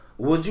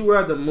Would you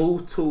rather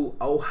move to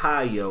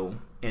Ohio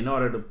in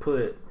order to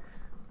put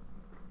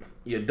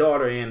your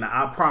daughter in the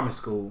I Promise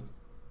School,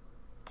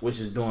 which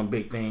is doing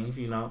big things,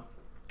 you know?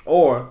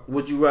 Or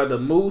would you rather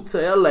move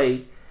to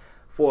LA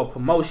for a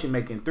promotion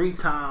making 3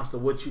 times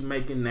of what you're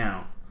making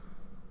now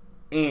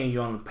and you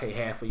only pay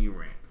half of your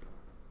rent?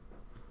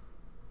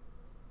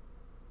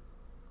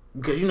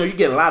 Because, you know, you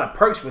get a lot of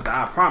perks with the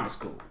I Promise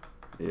School.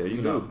 Yeah,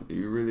 you do.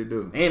 You really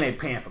do. And they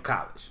paying for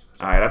college.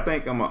 So. All right, I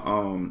think I'm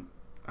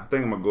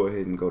gonna go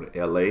ahead and go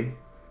to LA.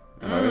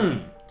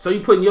 Right. So you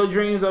putting your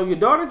dreams over your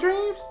daughter's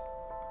dreams?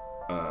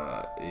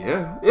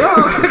 Yeah.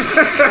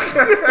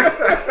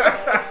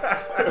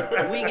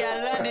 We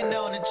got London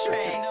on the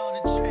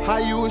track. How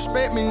you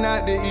expect me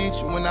not to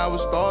eat you when I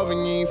was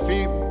starving, you ain't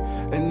feed me?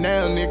 And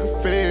now nigga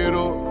fed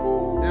up.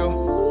 Yeah.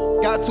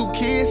 Got 2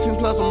 kids and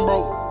plus I'm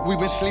broke. We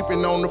been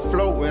sleeping on the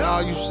floor and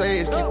all you say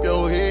is keep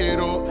your head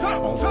up.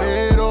 I'm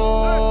fed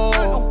up.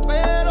 I'm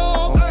fed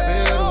up. I'm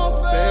fed up.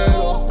 Fed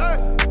up.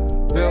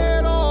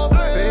 Fed up.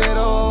 Fed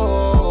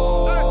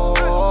up.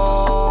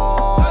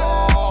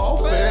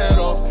 Fed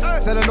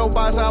up. Selling dope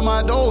outside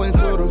my door into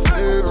the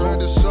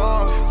field.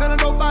 Selling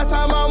dope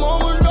outside my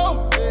mama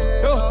door.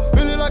 Yeah.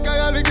 Feeling like I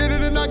gotta get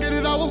it and I get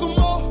it. I want some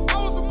more.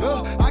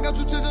 Yeah. I got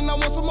 2 children, I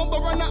want some more,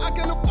 but right now I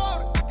can't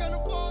afford it. I can't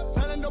afford it.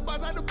 Selling dope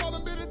outside the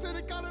apartment, bid it to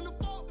the calling the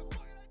phone.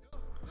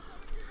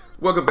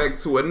 Welcome back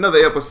to another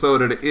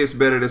episode of the It's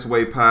Better This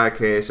Way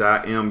podcast.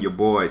 I am your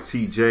boy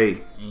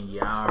TJ. And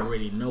y'all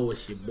already know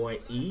it's your boy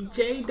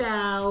EJ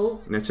Dow.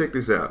 Now check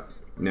this out.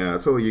 Now I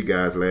told you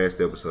guys last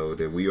episode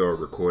that we are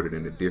recorded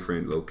in a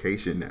different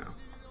location now.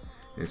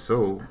 And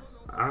so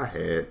I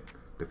had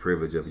the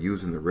privilege of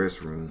using the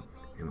restroom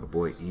in my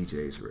boy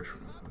EJ's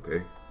restroom,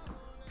 okay?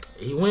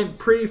 He went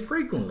pretty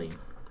frequently.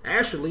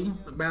 Actually,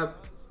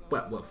 about,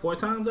 what 4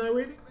 times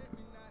already?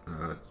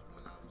 I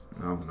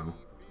don't know.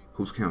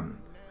 Who's counting?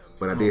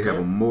 But I did have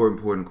a more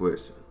important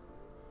question.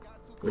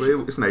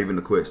 Well, it's not even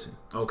a question.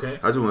 Okay.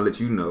 I just want to let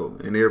you know,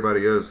 and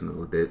everybody else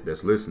know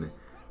that's listening,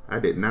 I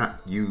did not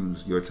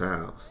use your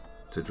towels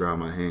to dry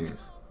my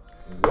hands.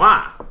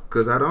 Why?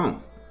 Because I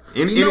don't.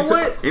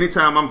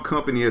 Anytime I'm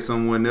company at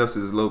someone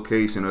else's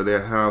location or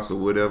their house or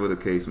whatever the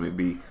case may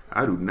be,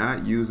 I do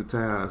not use the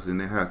towels in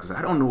their house because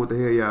I don't know what the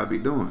hell y'all be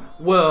doing.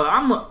 Well,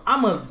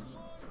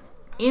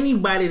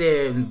 anybody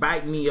that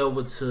invite me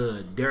over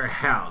to their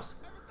house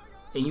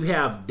and you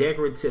have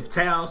decorative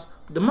towels,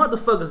 the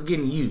motherfuckers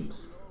getting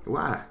used.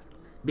 Why?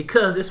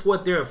 Because it's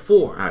what they're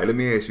for. All right, let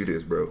me ask you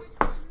this, bro.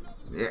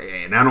 Yeah,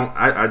 and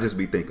I just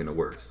be thinking the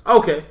worst.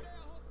 Okay.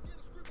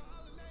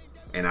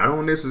 And I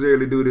don't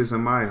necessarily do this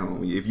in my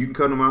home. If you can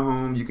come to my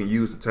home, you can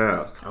use the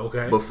towels.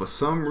 Okay. But for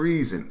some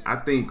reason, I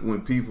think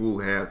when people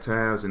have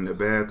towels in the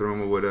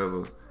bathroom or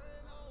whatever,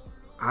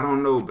 I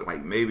don't know, but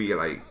like maybe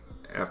like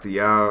after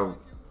you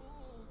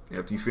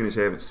finish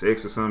having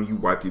sex or something, you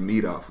wipe your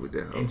meat off with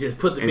that hoe. And just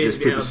put the and bitch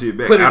just down, put the shit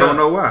back. I don't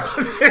know why.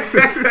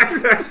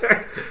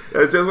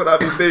 That's just what I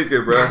be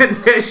thinking, bro.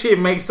 That shit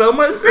makes so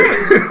much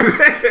sense.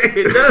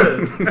 It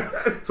does.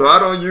 So I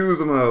don't use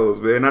them hoes,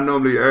 man. I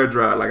normally air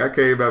dry. Like I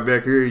came out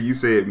back here, you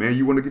said, man,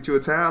 you want to get you a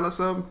towel or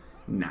something?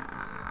 Nah.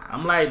 I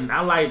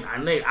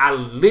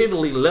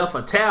literally left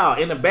a towel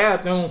in the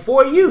bathroom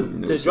for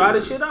you to dry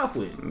the shit off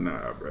with.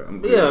 Nah, bro.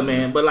 Yeah,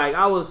 man. But like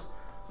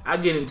I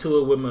get into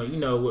it with my,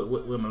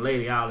 with my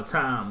lady all the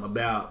time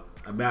about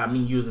me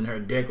using her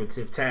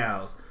decorative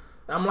towels.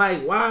 I'm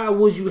like, why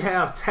would you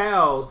have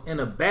towels in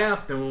a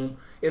bathroom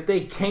if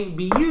they can't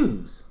be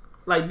used?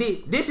 Like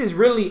this is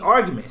really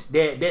arguments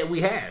that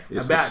we have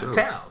about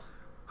towels.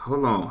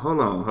 Hold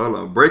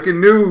on. Breaking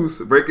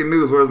news.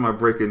 Where's my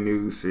breaking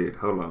news shit?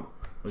 Hold on.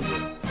 No,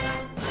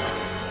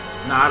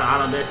 I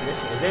don't. Is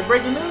that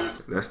breaking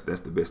news? That's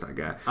the best I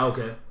got.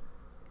 Okay.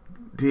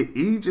 Did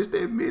he just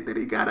admit that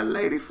he got a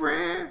lady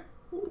friend?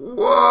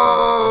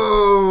 Whoa!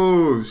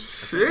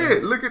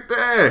 Shit! Look at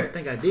that. I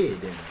think I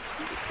did, then.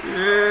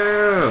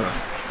 Yeah.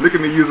 Look at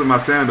me using my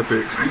sound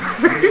effects.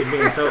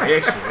 Being so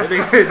extra.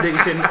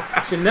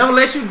 Nigga should never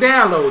let you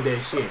download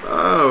that shit.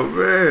 Oh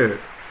man.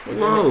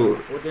 Whoa.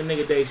 What the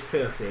nigga Dave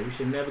Chappelle said. We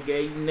should never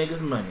give you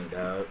niggas money,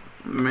 dog.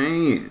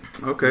 Man.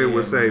 Okay, yeah,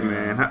 we'll say,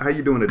 man. How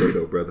you doing today,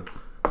 though, brother?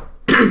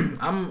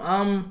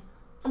 I'm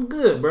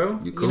good, bro.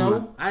 You cool? You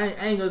know,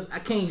 I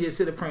can't just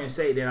sit up here and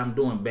say that I'm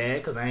doing bad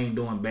because I ain't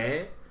doing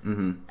bad.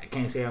 Mm-hmm. I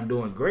can't say I'm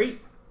doing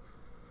great.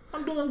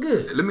 I'm doing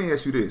good. Let me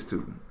ask you this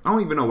too. I don't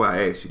even know why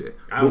I asked you that.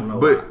 I don't know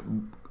but why.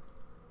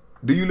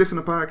 Do you listen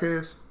to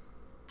podcasts?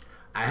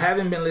 I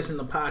haven't been listening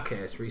to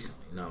podcasts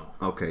recently. No.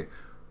 Okay.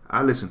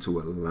 I listen to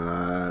a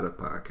lot of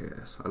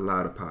podcasts.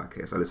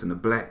 I listen to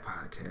black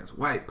podcasts,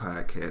 white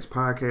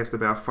podcasts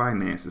about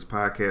finances,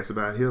 podcasts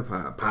about hip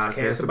hop,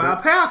 podcasts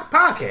about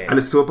podcasts. I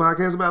listen to a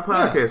podcast about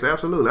podcasts. Yeah.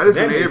 Absolutely. I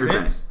listen to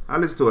everything. Sense. I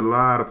listen to a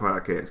lot of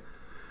podcasts.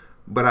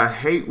 But I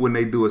hate when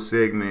they do a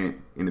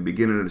segment in the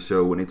beginning of the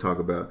show when they talk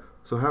about,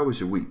 so how was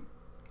your week?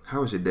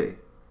 How was your day?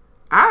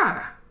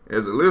 I,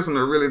 as a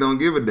listener, really don't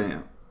give a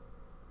damn.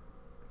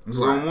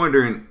 So I'm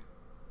wondering,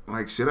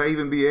 like, should I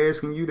even be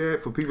asking you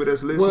that for people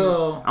that's listening?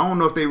 Well, I don't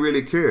know if they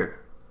really care.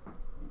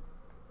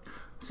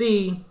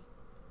 See,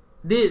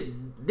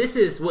 this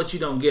is what you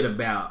don't get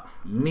about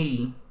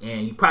me,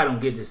 and you probably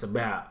don't get this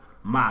about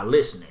my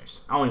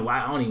listeners. I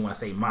don't even want to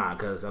say mine,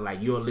 because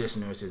like your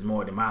listeners is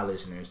more than my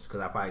listeners,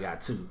 because I probably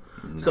got 2.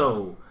 No.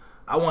 So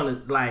I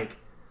want to, like,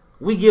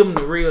 we give them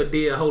the real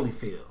deal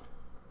Holyfield.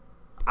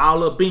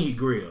 All up in your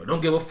grill.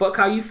 Don't give a fuck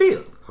how you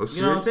feel. Oh,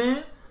 you know what I'm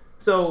saying?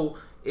 So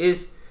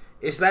it's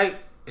like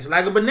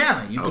a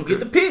banana. You can get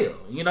the peel.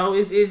 You know,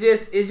 it's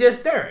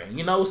just there.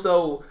 You know,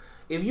 so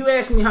if you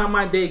ask me how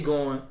my day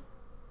going,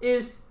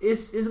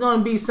 it's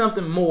gonna be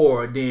something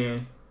more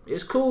than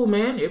it's cool,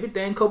 man.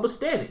 Everything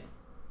copacetic.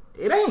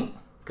 It ain't,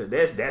 cause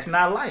that's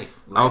not life.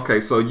 Like, okay,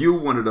 so you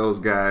one of those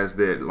guys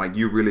that like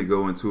you really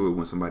go into it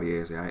when somebody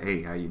asks,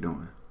 "Hey, how you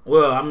doing?"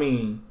 Well, I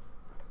mean,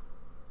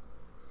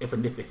 if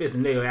it's a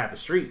nigga out the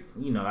street,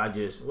 you know, I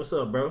just, what's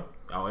up, bro?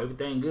 Oh,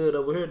 everything good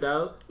over here,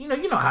 dog. You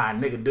know how a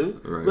nigga do.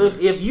 Right. But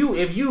if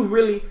you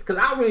really, cause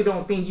I really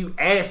don't think you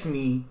ask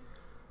me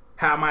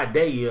how my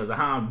day is or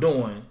how I'm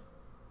doing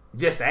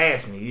just to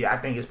ask me. I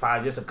think it's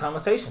probably just a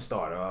conversation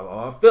starter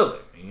or a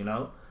filler, you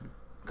know.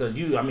 Cause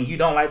you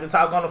don't like to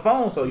talk on the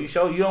phone, so you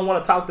don't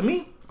want to talk to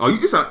me.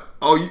 These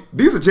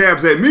are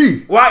jabs at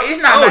me. Well,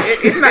 it's not a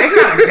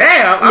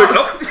jab. Look,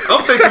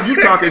 I'm thinking you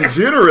talking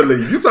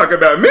generally. You talking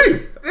about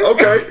me.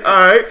 Okay,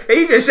 all right.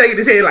 He's just shaking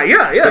his head like,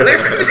 yeah.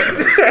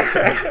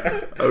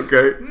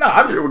 Okay. No,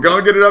 I'm just, we're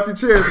gonna get it off your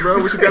chest,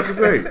 bro. What you got to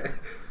say?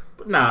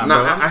 Nah,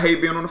 I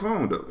hate being on the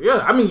phone though. Yeah,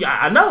 I mean,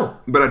 I know.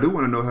 But I do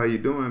want to know how you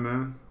doing,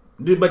 man.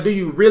 But do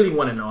you really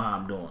want to know how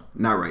I'm doing?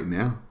 Not right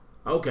now.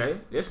 Okay,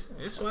 that's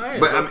what I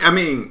asked. But I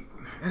mean,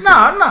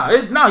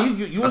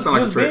 you was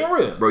being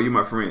real, bro. You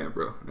my friend,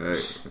 bro.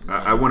 Right?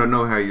 I want to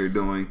know how you're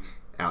doing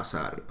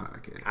outside of the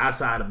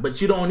podcast. But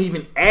you don't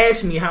even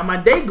ask me how my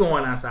day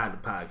going outside the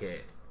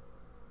podcast.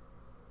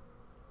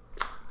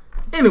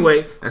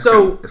 Anyway, that's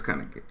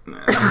kind of good.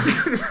 Nah.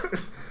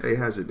 Hey,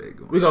 how's your day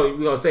going? We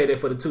gonna say that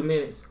for the 2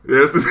 minutes.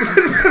 Yes.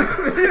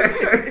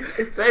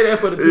 Say that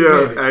for the 2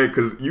 minutes. Yeah, hey,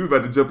 because you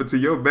about to jump into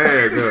your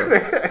bag,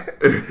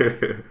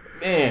 huh?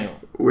 Damn.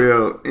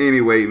 Well,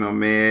 anyway, my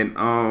man,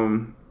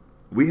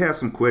 we have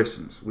some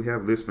questions. We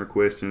have listener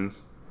questions.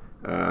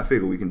 I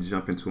figure we can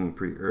jump into them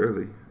pretty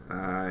early.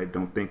 I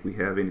don't think we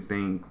have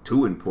anything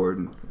too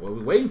important. What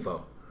we waiting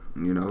for?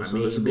 You know, I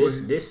mean,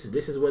 this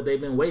is what they've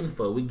been waiting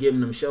for. We giving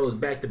them shows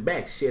back to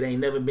back. Shit ain't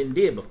never been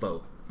did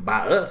before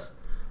by us.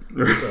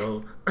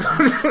 So,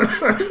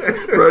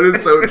 bro, this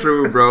is so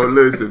true, bro.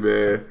 Listen,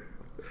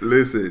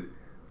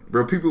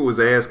 bro. People was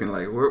asking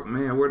like, where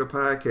the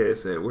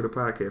podcast at? Where the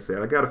podcast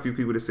at? I got a few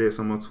people that said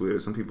something on Twitter.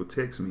 Some people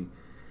text me,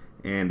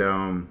 and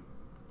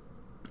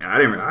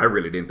I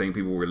really didn't think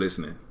people were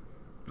listening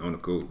on the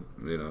cool.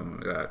 You know,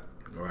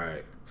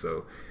 right.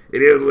 So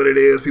it is what it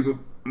is. People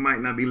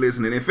might not be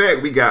listening. In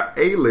fact, we got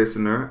a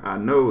listener. I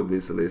know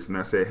this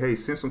listener. I said, hey,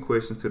 send some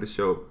questions to the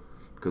show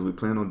because we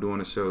plan on doing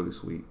a show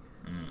this week.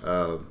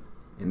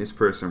 And this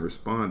person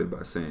responded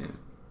by saying,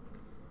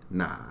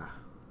 nah,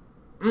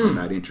 I'm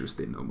not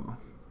interested no more.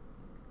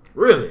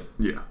 Really?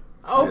 Yeah.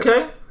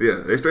 Okay.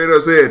 Yeah, they straight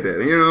up said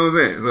that. You know what I'm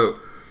saying? So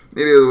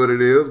it is what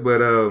it is.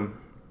 But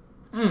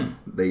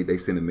they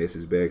sent a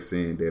message back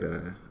saying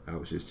that I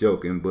was just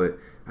joking, but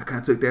I kind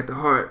of took that to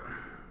heart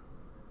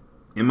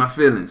in my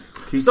feelings.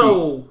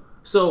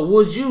 So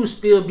would you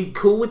still be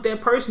cool with that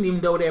person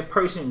even though that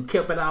person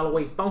kept it all the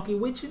way funky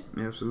with you?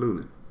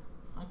 Absolutely.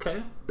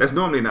 Okay. That's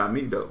normally not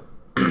me though.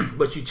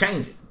 But you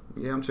change it.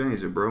 Yeah, I'm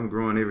changing, bro. I'm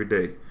growing every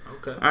day.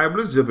 Okay. All right, but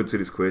let's jump into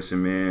this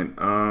question,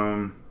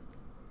 man.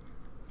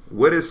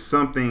 What is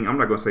something, I'm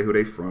not going to say who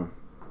they from,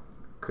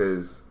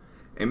 because,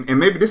 and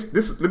maybe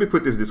this, let me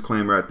put this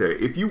disclaimer out there.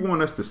 If you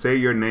want us to say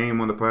your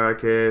name on the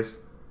podcast,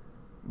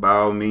 by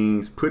all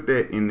means, put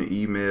that in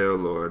the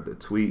email or the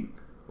tweet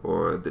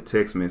or the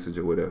text message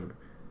or whatever.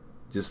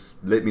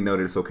 Just let me know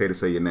that it's okay to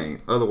say your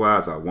name.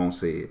 Otherwise, I won't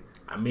say it.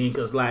 I mean,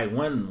 because like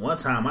one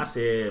time I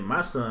said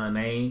my son's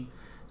name,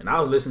 and I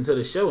was listening to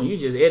the show, and you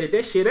just edit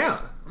that shit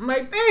out. I'm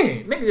like,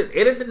 dang, nigga just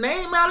edit the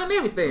name out and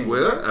everything.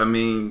 Well, right? I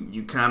mean,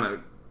 you're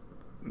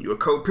a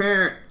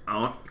co-parent,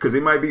 because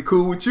it might be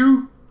cool with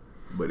you,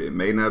 but it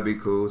may not be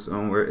cool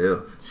somewhere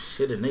else.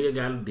 Shit, a nigga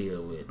got to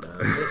deal with,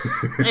 dog.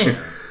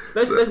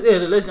 Let's.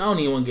 I don't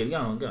even want to get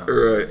on. Go.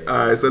 Right.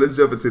 All right. So let's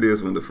jump into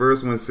this one. The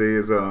first one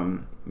says,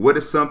 "What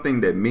is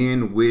something that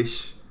men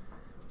wish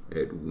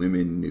that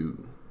women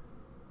knew?"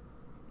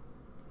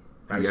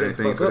 You got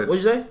anything for that?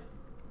 What'd you say?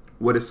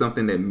 What is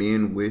something that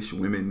men wish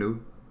women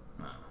knew?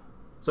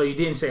 So you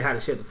didn't say how to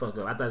shut the fuck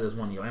up. I thought that was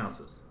one of your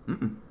answers.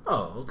 Mm-mm.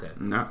 Oh, okay.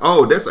 No.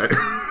 Oh, that's right.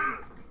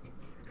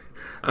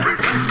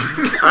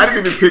 I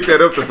didn't even pick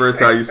that up the first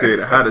time you said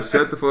it. How to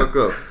shut the fuck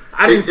up.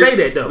 I didn't say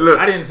that though. Look,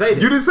 I didn't say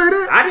that. You didn't say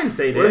that? I didn't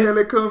say that. Where the hell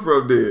that come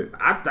from then?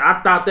 I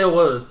thought that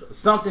was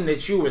something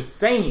that you were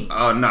saying.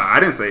 Oh, no,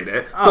 I didn't say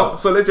that. Oh.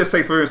 So let's just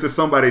say, for instance,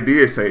 somebody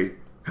did say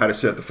how to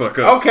shut the fuck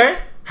up. Okay.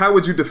 How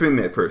would you defend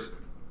that person?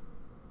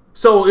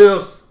 So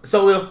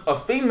if a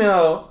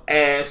female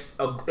asked,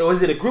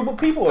 was it a group of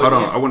people? Or Hold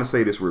on, I want to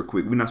say this real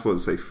quick. We're not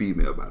supposed to say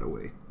female, by the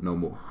way, no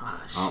more.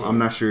 Ah, shit. I'm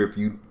not sure if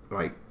you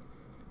like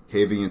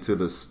heavy into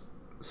the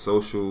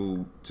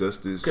social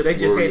justice. Because they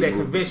just had that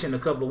movement. convention a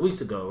couple of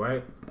weeks ago,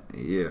 right?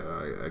 Yeah,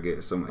 I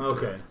guess something like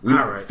Okay,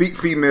 that. all right.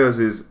 Females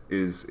is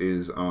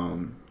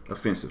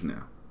offensive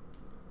now.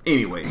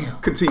 Anyway,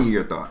 continue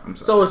your thought. I'm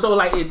sorry. So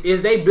like,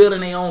 is they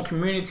building their own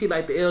community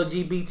like the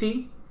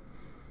LGBT?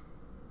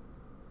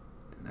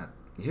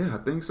 Yeah, I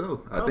think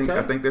so. I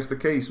Okay. think that's the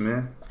case,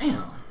 man.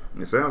 Damn,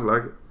 It sounds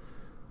like it.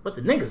 what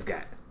the niggas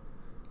got?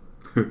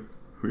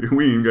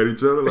 We ain't got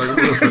each other like.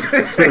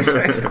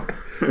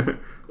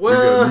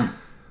 Well,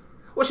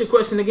 what's your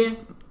question again?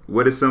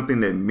 What is something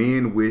that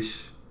men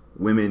wish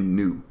women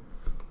knew?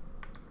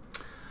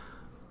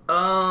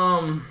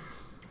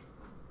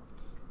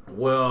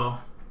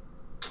 Well,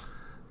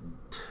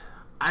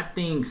 I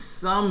think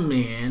some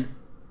men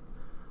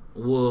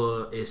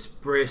will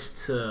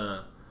express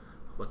to,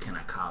 what can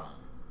I call them?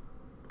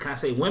 Can I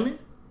say women?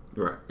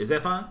 Right. Is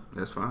that fine?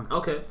 That's fine.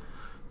 Okay.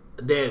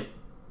 That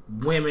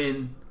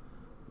women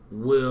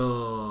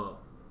would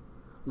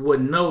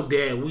know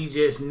that we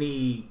just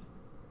need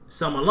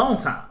some alone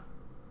time.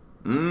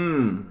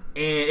 And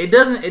it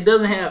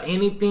doesn't have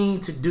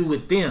anything to do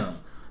with them.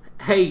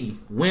 Hey,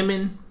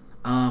 women,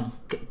 can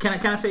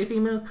I say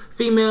females?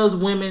 Females,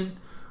 women,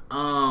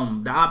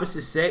 the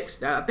opposite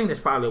sex. I think that's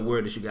probably a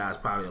word that you guys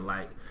probably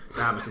like.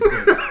 The opposite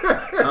sex.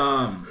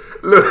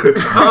 Look,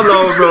 hold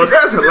on, bro.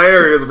 That's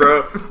hilarious,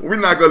 bro. We're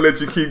not gonna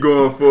let you keep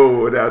going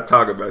forward without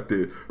talking about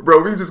this,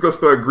 bro. We just gonna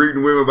start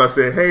greeting women by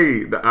saying,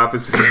 "Hey, the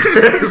opposite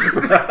sex."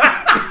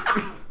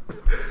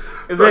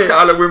 Start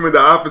calling women the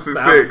opposite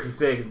sex. Opposite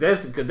sex.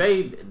 That's because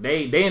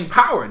they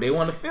empowered. They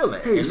want to feel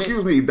it. Hey,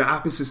 excuse me, the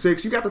opposite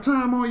sex. You got the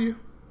time on you?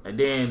 And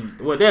then,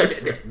 well,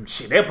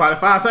 shit, they'll probably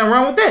find something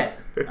wrong with that.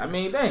 I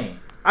mean, dang.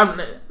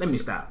 Let me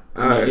stop.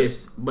 All right.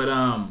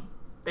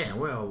 Damn,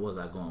 where was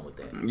I going with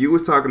that? You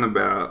was talking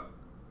about.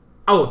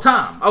 Oh,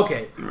 time.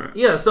 Okay. Right.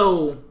 Yeah.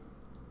 So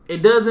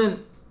it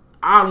doesn't.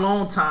 Our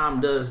alone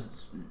time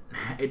doesn't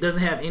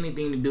have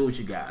anything to do with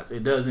you guys.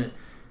 It doesn't.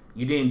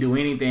 You didn't do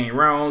anything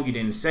wrong. You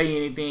didn't say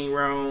anything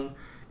wrong.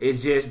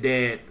 It's just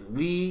that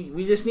we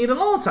just need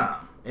alone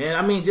time. And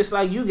I mean, just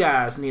like you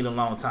guys need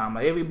alone time.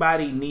 Like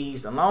everybody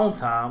needs alone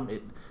time.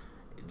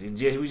 We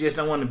just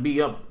don't want to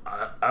be up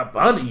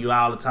under you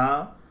all the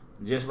time.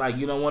 Just like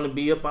you don't want to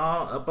be up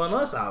on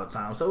us all the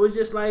time. So it's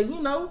just like,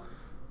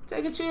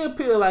 take a chill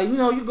pill. Like, you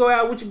go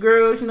out with your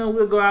girls,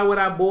 we'll go out with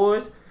our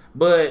boys.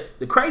 But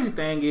the crazy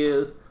thing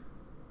is,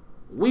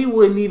 we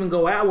wouldn't even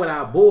go out with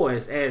our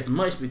boys as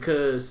much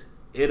because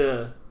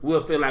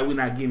we'll feel like we're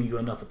not giving you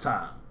enough of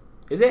time.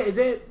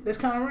 That's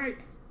kind of right?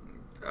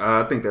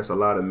 I think that's a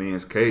lot of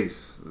men's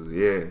case.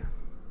 Yeah.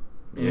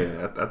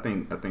 I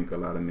think a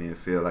lot of men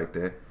feel like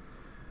that.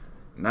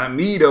 Not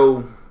me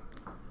though.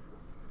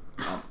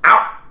 I'm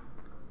out.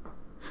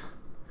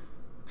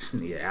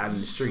 Yeah, out in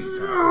the streets.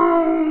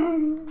 Huh?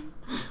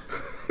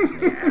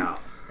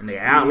 They're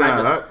out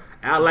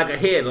out like a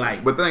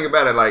headlight. But think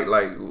about it, like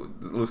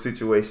little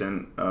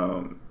situation.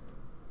 How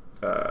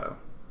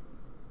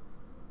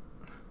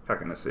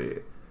can I say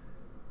it?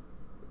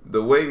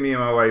 The way me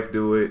and my wife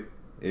do it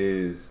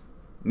is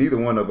neither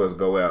one of us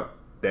go out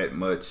that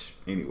much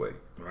anyway.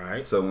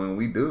 Right. So when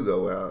we do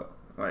go out,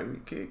 like we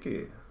kick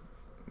it.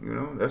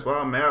 That's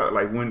why I'm out.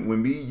 Like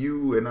when me,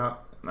 you, and our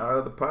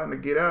other partner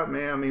get out,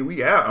 man. I mean,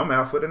 we out. I'm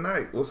out for the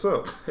night. What's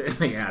up?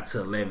 They out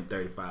till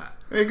 11:35.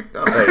 Hey,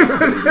 don't believe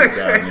this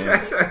guy, man.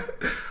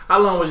 How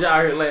long was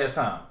y'all here last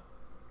time?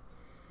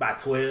 About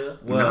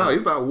 12? No,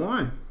 it's about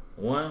 1.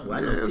 1? Well,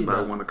 I know It's she about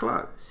left. 1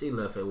 o'clock. She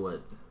left at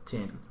what?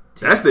 10.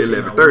 That's the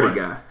 11:30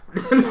 guy.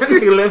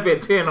 He left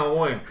at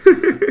 10:01.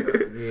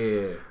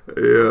 Yeah.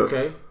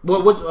 Okay.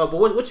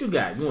 What you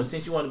got?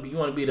 Since you want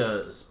to be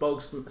the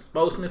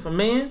spokesman for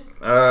men?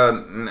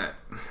 Nah,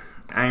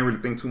 I ain't really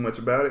think too much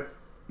about it.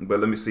 But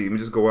let me see. Let me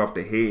just go off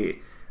the head.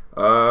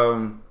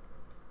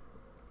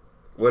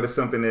 What is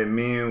something that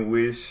men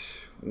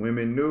wish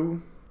women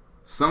knew?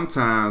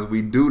 Sometimes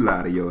we do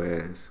lie to your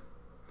ass,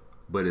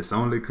 but it's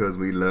only because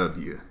we love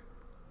you.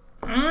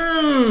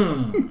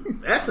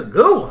 That's a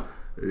good one.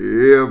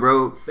 Yeah,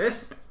 bro.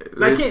 That's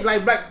break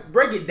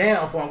it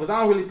down for them, because I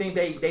don't really think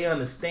they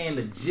understand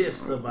the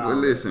gifs of all. Well,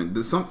 listen,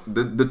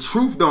 the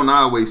truth don't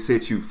always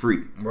set you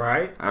free.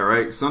 Right. All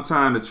right.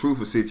 Sometimes the truth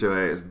will sit your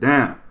ass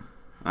down.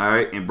 All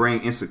right, and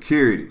bring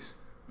insecurities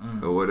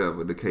or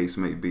whatever the case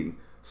may be.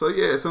 So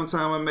yeah,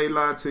 sometimes I may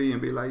lie to you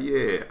and be like,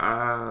 yeah,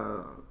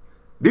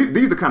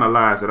 these are the kind of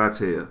lies that I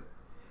tell.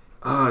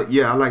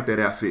 Yeah, I like that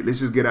outfit. Let's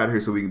just get out of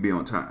here so we can be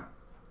on time.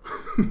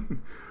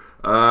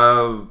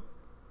 To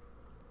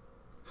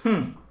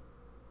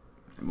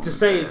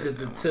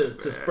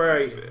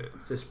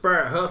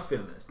spur her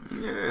feelings.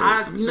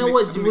 Yeah,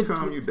 let me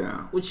calm you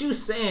down. What you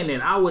saying,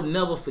 that I would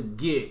never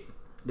forget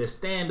the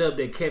stand up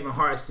that Kevin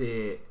Hart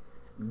said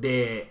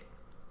that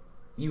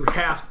you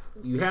have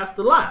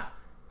to lie,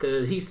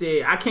 because he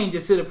said, I can't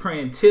just sit up here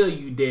and tell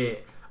you that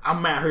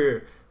I'm out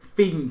here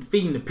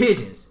feeding the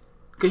pigeons,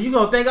 because you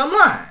gonna think I'm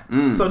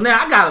lying. So now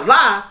I gotta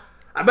lie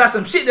about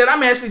some shit that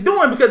I'm actually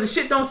doing, because the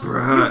shit don't.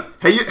 Bruh.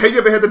 Have you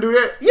ever had to do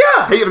that?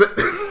 Yeah.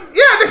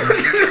 Yeah.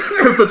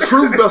 Because the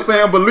truth does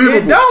sound believable.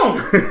 It don't.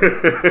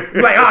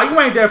 Like, oh, you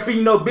ain't there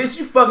feeding no bitch.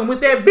 You fucking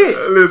with that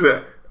bitch.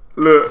 Listen,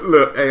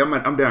 look. Hey,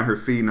 I'm down here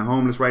feeding the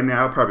homeless right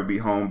now. I'll probably be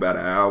home about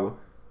an hour.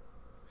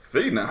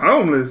 Feeding the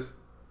homeless?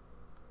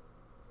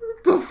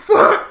 What the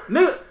fuck?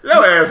 Nigga,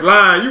 your ass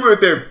lying. You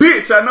with that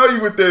bitch. I know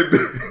you with that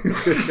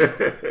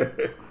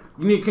bitch.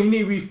 you need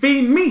to be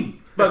feeding me.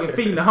 Fucking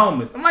feeding the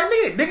homeless. I'm like,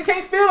 nigga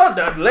can't feel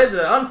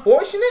the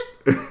unfortunate.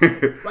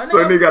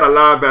 So nigga gotta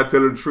lie about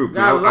telling the truth.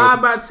 Gotta lie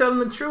about telling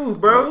the truth,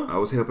 bro. I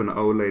was helping an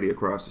old lady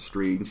across the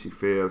street and she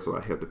fell, so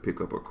I helped her pick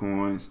up her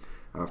coins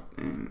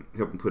and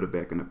help her put it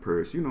back in the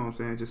purse. You know what I'm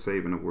saying? Just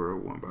saving the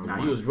world one by one.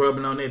 Nah, you was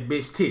rubbing on that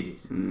bitch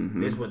titties.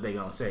 Mm-hmm. That's what they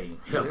gonna say.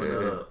 Helping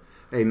her up.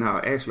 Hey, no,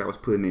 actually I was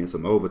putting in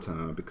some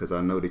overtime because I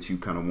know that you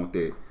kind of want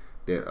that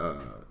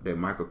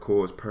Michael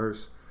Kors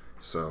purse.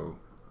 So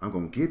I'm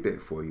gonna get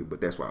that for you,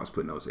 but that's why I was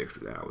putting those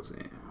extra hours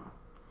in.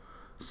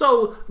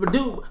 So,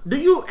 do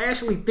you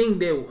actually think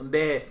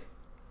that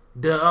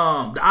the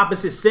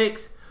opposite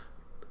sex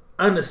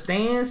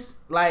understands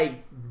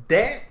like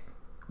that?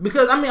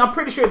 Because I mean, I'm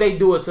pretty sure they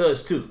do it to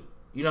us too.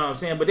 You know what I'm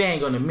saying? But they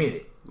ain't gonna admit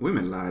it.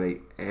 Women lie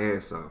their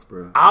ass off,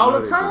 bro. All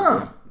the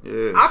time.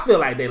 Yeah. I feel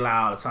like they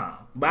lie all the time,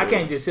 but I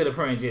can't just sit up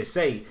here and just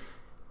say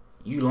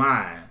you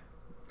lying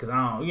because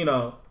I don't, you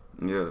know.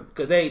 Yeah.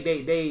 Because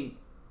they.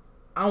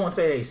 I don't want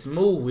to say they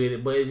smooth with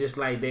it, but it's just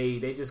like they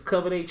just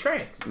cover their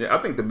tracks. Yeah,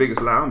 I think the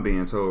biggest lie I'm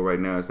being told right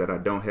now is that I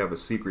don't have a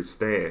secret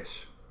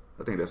stash.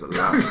 I think that's a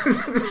lie.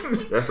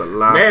 That's a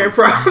lie. Married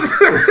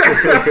promise.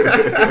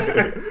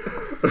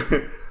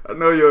 I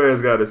know your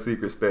ass got a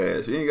secret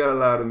stash. You ain't got to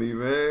lie to me,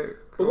 man.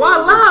 But why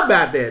lie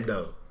about that,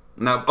 though?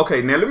 Now,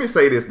 okay, now let me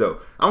say this, though.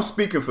 I'm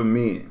speaking for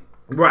men.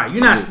 Right,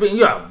 you're not speaking.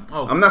 Yeah,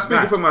 I'm not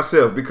speaking for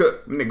myself because,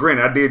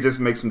 granted, I did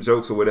just make some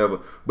jokes or whatever.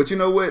 But you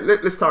know what?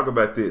 Let's talk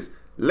about this.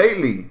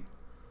 Lately,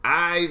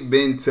 I've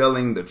been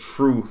telling the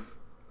truth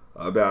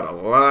about a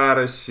lot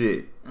of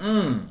shit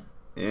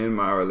in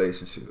my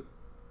relationship.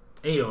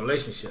 In your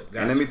relationship, gotcha.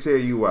 And let me tell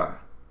you why.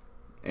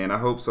 And I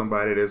hope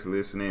somebody that's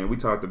listening, we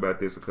talked about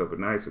this a couple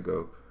of nights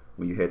ago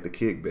when you had the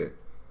kickback,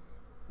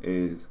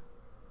 is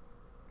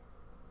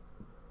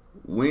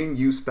when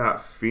you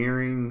stop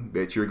fearing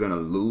that you're going to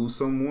lose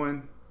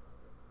someone,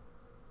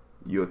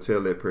 you'll tell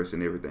that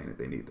person everything that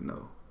they need to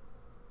know.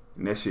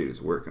 And that shit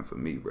is working for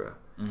me, bro.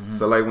 Mm-hmm.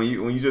 So like when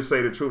you just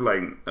say the truth,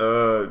 like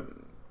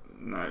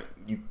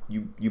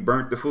you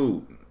burnt the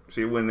food,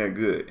 shit wasn't that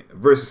good,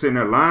 versus sitting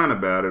there lying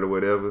about it or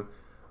whatever.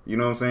 You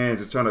know what I'm saying?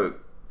 Just trying to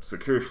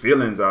secure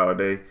feelings all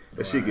day.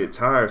 That shit get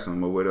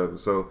tiresome or whatever.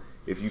 So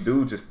if you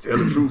do just tell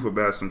the truth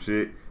about some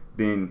shit,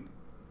 then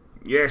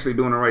you're actually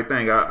doing the right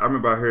thing. I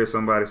remember I heard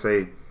somebody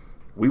say,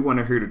 "We want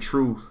to hear the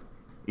truth,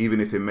 even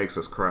if it makes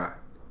us cry."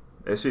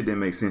 That shit didn't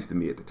make sense to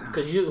me at the time.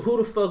 Cause who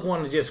the fuck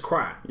want to just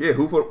cry? Yeah,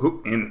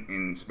 who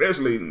and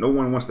especially no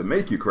one wants to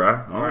make you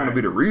cry. I don't want to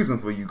be the reason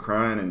for you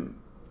crying and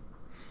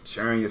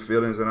sharing your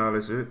feelings and all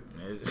that shit.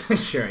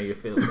 Sharing your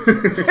feelings.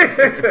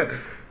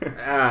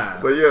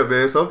 But yeah,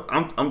 man. So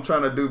I'm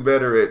trying to do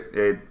better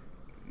at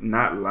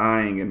not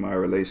lying in my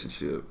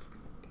relationship.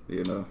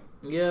 You know.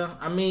 Yeah,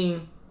 I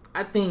mean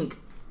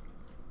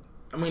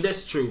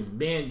that's true.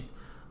 Being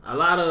a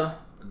lot of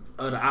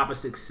the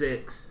opposite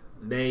sex,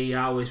 they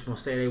always want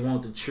to say they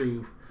want the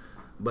truth,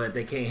 but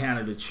they can't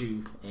handle the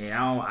truth. And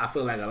I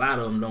feel like a lot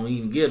of them don't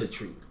even give the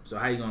truth. So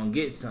how you gonna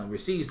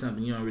receive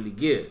something you don't really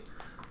give?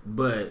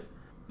 But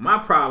my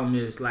problem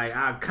is like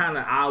I've kind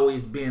of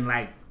always been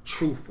like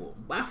truthful,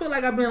 but I feel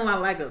like I've been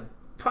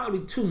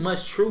probably too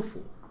much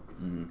truthful.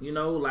 Mm-hmm. You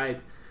know,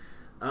 like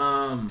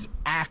it's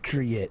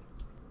accurate.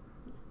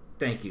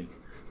 Thank you.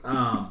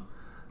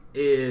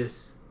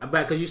 Is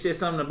about because you said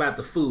something about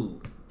the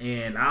food,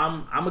 and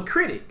I'm a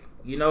critic.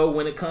 You know,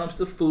 when it comes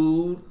to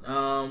food,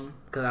 because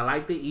I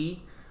like to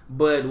eat.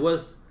 But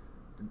what's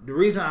the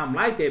reason I'm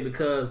like that?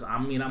 Because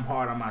I'm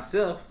hard on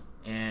myself,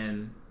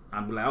 and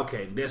I'm like,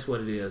 okay, that's what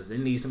it is.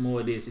 It needs some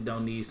more of this. It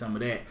don't need some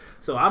of that.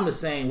 So I'm the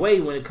same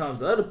way when it comes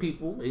to other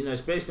people. You know,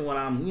 especially when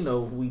I'm,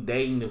 we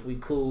dating, if we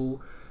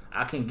cool,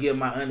 I can give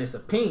my honest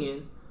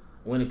opinion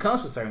when it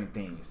comes to certain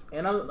things.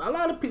 And a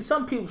lot of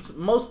people,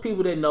 most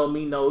people that know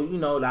me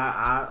know, that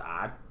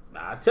I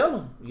tell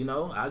them,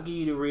 I'll give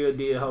you the real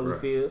deal,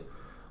 Holyfield. Right.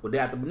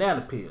 Without the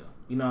banana peel.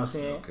 You know what I'm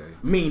saying? Okay.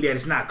 Meaning that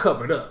it's not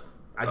covered up.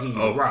 I give you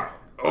the raw.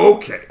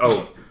 Okay.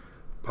 Oh.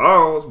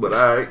 Pause, but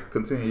all right.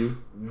 Continue.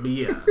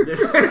 Yeah.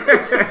 That's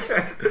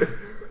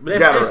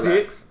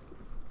it.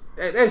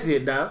 That's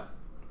it, dog.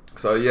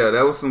 So, yeah,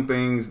 that was some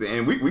things.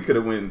 And we could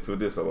have went into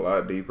this a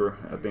lot deeper.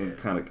 I think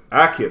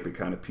I kept it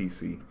kind of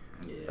PC.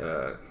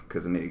 Yeah.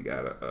 Because the nigga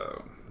got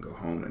to go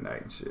home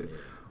tonight and shit. Yeah.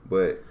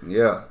 But,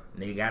 yeah.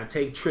 Nigga gotta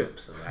take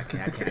trips, so I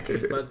can't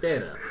fuck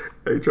that up.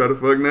 They try to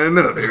fuck nothing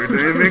up.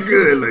 Everything been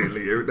good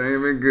lately.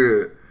 Everything been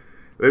good.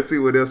 Let's see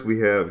what else we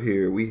have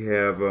here. We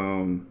have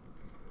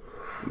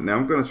now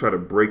I'm gonna try to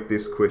break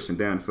this question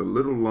down. It's a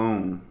little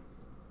long,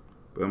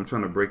 but I'm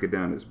trying to break it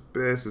down as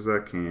best as I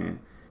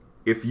can.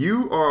 If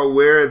you are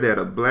aware that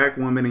a black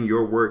woman in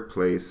your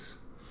workplace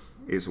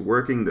is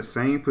working the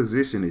same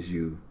position as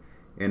you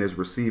and is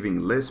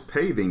receiving less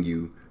pay than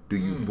you, Do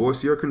you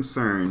voice your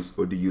concerns,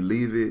 or do you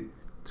leave it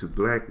to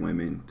black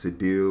women to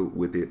deal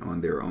with it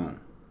on their own?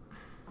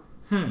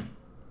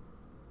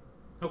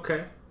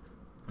 Okay.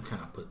 How can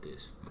I put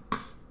this?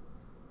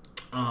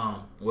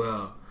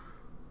 Well,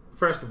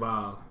 first of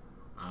all,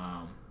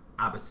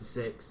 opposite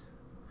sex,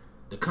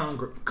 the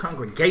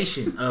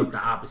congregation of the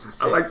opposite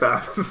sex. I like the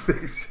opposite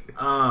sex.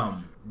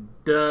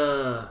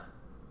 The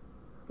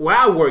where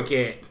I work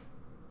at,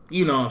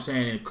 you know what I'm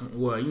saying?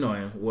 Well,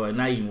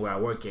 not even where I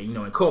work at,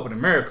 in corporate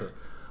America,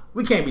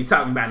 we can't be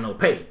talking about no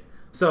pay.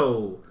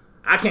 So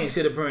I can't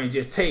sit up here and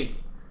just take,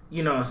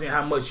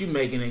 how much you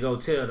making and go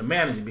tell the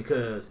manager,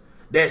 because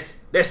that's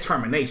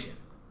termination.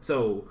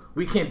 So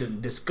we can't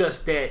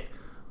discuss that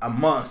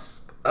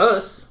amongst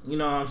us. You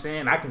know what I'm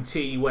saying? I can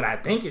tell you what I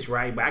think is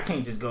right, but I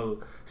can't just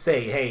go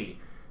say, hey,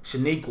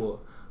 Shaniqua,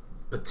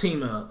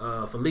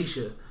 Patina,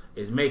 Felicia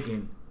is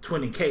making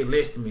 $20K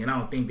less than me, and I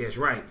don't think that's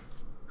right.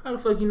 How the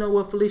fuck you know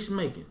what Felicia's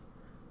making?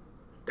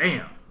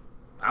 Damn,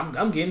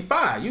 I'm getting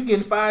fired. You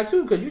getting fired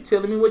too, because you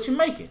telling me what you're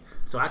making.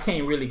 So I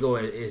can't really go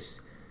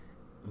as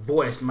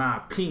voice my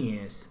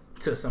opinions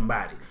to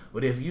somebody.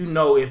 But if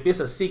it's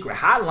a secret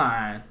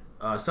hotline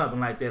or something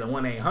like that, a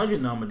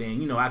 1-800 number,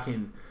 then I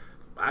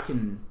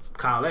can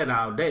call that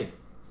all day.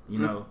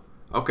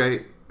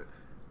 Okay,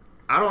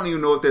 I don't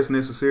even know if that's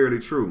necessarily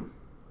true,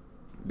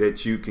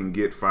 that you can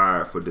get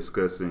fired for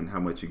discussing how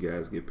much you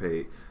guys get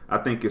paid. I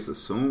think it's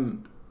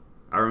assumed.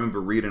 I remember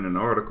reading an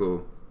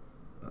article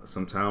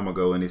some time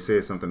ago, and it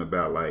said something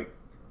about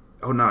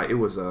it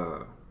was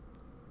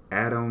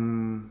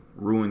Adam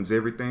Ruins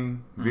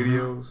Everything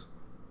videos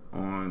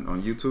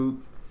on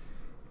YouTube,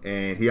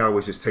 and he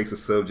always just takes a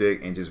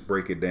subject and just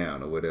break it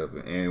down or whatever.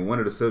 And one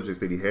of the subjects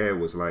that he had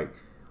was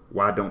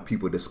why don't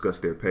people discuss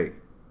their pay,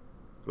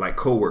 like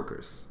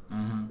coworkers?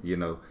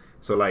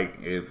 So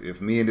if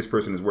me and this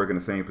person is working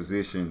the same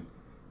position,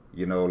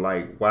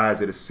 why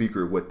is it a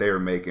secret what they're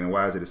making?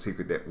 Why is it a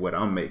secret that what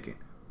I'm making?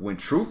 When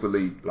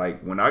truthfully,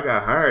 when I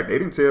got hired, they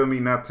didn't tell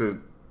me not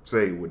to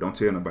say, well, don't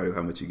tell nobody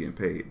how much you're getting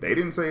paid. They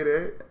didn't say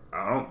that.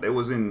 That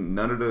was in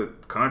none of the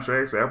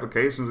contracts,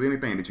 applications,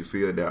 anything that you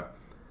filled out.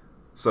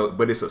 So,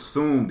 but it's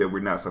assumed that we're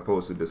not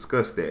supposed to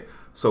discuss that.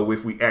 So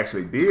if we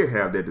actually did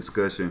have that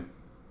discussion,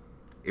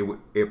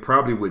 it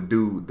probably would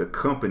do the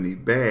company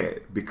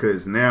bad,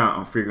 because now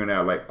I'm figuring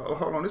out oh,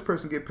 hold on, this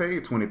person get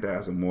paid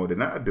 $20,000 more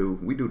than I do.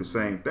 We do the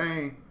same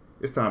thing.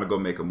 It's time to go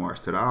make a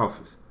march to the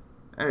office.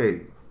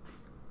 Hey,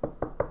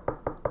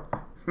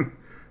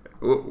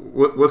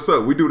 what's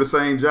up? We do the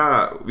same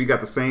job. We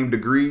got the same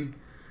degree.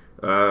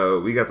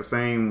 We got the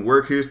same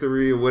work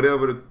history, or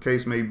whatever the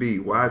case may be.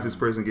 Why is this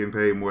person getting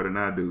paid more than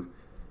I do?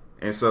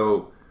 And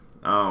so,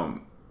 I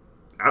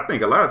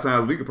think a lot of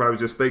times we could probably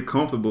just stay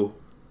comfortable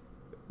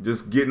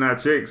just getting our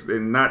checks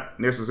and not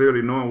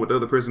necessarily knowing what the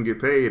other person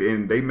get paid,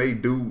 and they may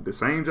do the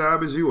same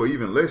job as you or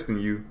even less than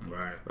you,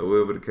 right? Or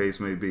whatever the case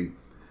may be.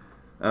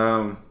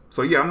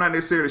 So yeah, I'm not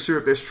necessarily sure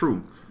if that's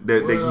true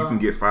that you can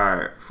get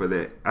fired for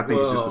that. I think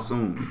it's just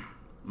assumed.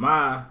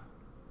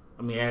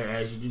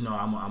 As you do know,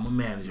 I'm a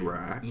manager,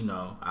 right?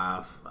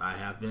 I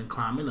have been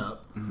climbing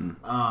up,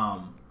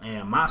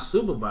 and my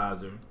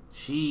supervisor,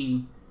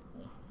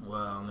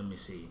 let me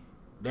see.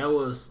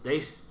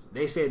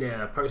 They said that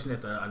a person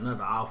at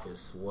another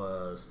office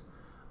was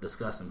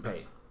discussing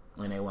pay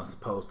when they weren't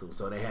supposed to.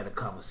 So they had a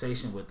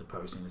conversation with the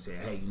person and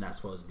said, hey, you're not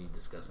supposed to be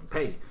discussing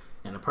pay.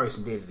 And the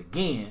person did it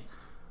again.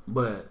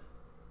 But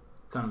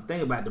kind of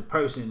think about the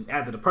person,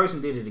 after the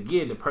person did it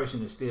again, the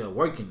person is still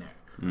working there.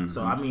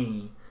 So,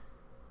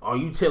 are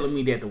you telling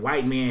me that the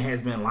white man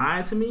has been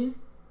lying to me?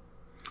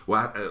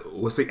 Well,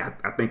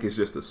 I think it's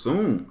just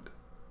assumed.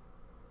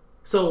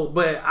 So,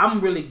 but I'm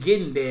really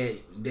getting that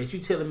you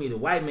telling me the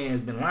white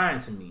man's been lying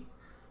to me,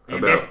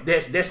 and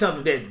that's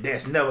something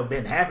that's never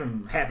been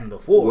happened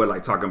before. What,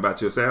 like talking about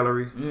your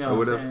salary? You know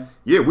what I'm saying?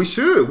 Yeah, we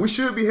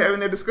should be having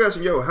that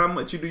discussion. Yo, how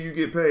much do you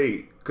get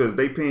paid? Because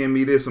they paying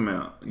me this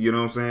amount. You know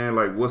what I'm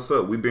saying? What's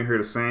up? We've been here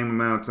the same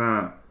amount of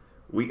time.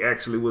 We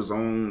actually was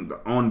on the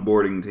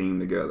onboarding team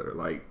together.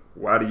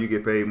 Why do you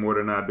get paid more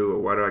than I do, or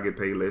why do I get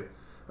paid less,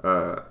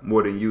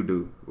 more than you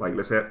do?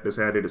 Let's have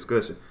that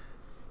discussion.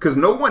 Because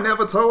no one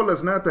ever told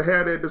us not to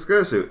have that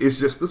discussion. It's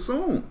just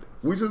assumed.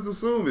 We just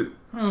assume it.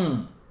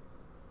 And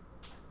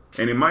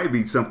it might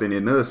be something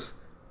in us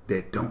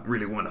that don't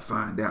really want to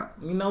find out.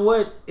 You know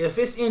what? If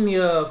it's any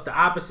of the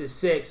opposite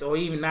sex, or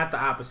even not the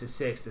opposite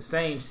sex, the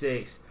same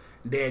sex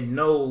that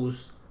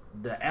knows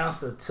the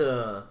answer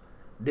to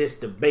this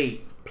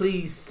debate,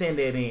 please send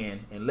that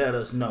in and let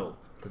us know.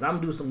 Because I'm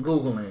going to do some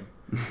Googling,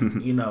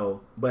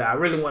 But I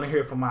really want to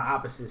hear from my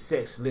opposite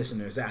sex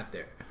listeners out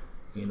there,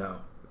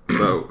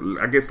 So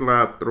I guess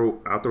I'll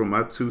throw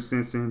my 2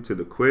 cents into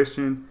the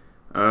question.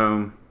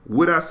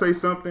 Would I say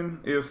something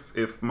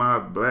if my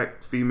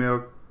black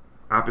female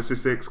opposite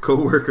sex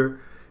coworker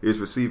is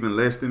receiving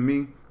less than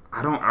me?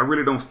 I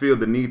really don't feel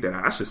the need that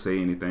I should say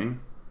anything.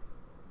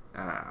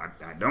 I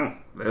don't.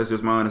 That's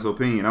just my honest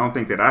opinion. I don't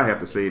think that I have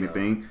to say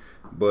anything.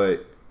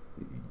 But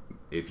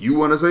if you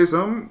want to say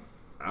something,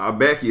 I'll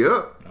back you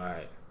up. All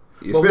right.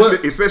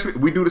 Especially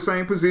we do the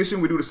same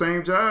position, we do the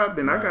same job,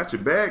 then I got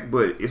your back,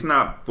 but it's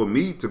not for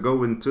me to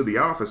go into the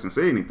office and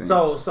say anything.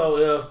 So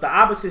if the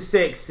opposite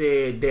sex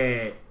said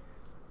that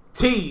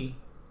T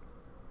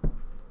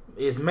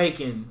is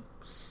making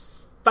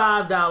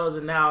 $5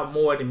 an hour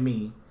more than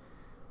me,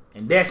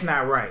 and that's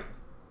not right,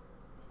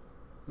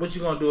 what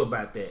you gonna do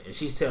about that? And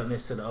she's telling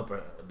this to the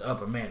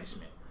upper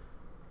management.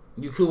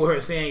 You cool with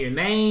her saying your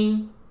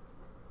name?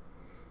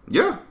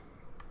 Yeah,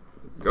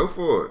 go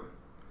for it.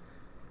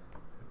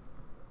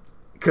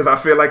 Because I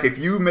feel like if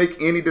you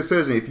make any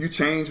decision, if you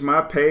change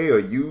my pay or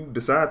you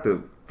decide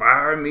to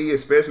fire me,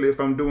 especially if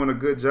I'm doing a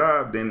good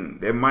job, then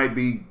that might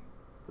be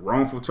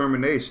wrongful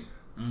termination.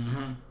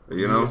 Mm-hmm.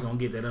 You know? You're just going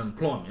to get that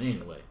unemployment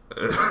anyway.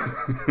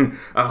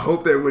 I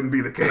hope that wouldn't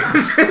be the case.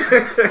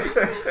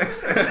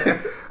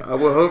 I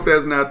will hope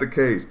that's not the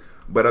case.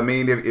 But I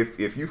mean,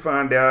 if you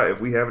find out, if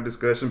we have a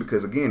discussion,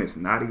 because again, it's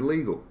not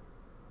illegal.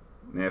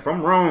 Now, if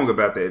I'm wrong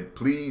about that,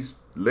 please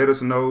let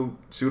us know.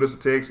 Shoot us a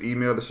text,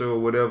 email the show, or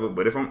whatever.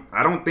 But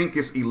I don't think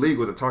it's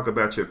illegal to talk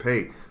about your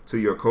pay to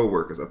your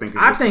coworkers. I think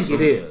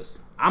it is.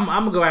 I'm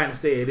gonna go out and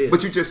say it is.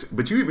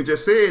 But you even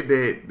just said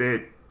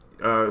that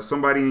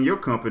somebody in your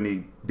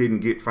company didn't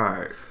get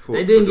fired.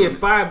 They didn't get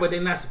fired, but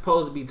they're not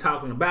supposed to be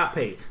talking about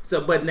pay.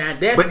 So, but now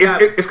that's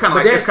it's kind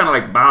of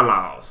like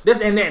bylaws.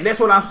 That's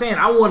what I'm saying.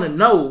 I want to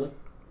know.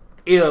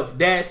 If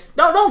that's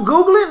don't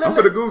Google it. I'm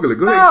gonna Google it.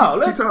 Go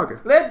ahead. Keep talking.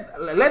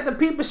 Let the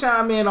people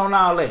chime in on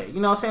all that.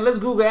 You know what I'm saying? Let's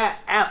Google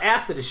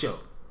after the show.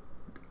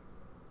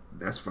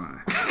 That's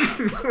fine.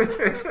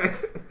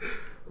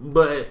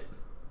 But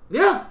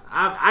yeah,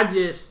 I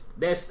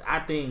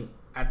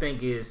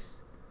think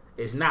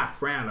it's not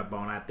frowned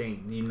upon. I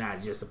think you're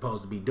not just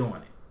supposed to be doing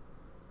it.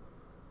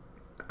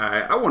 All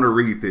right, I want to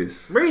read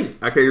this. Read it.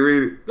 I can't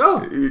read it.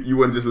 Go. You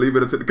want to just leave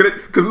it until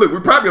because look, we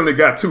probably only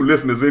got 2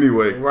 listeners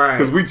anyway, right?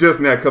 Because we just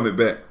now coming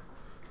back.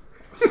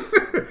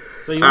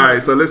 So all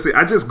right, so let's see.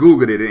 I just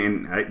Googled it,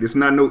 and it's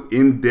not no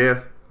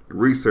in-depth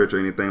research or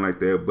anything like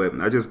that.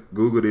 But I just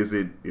Googled: is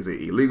it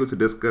illegal to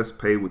discuss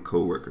pay with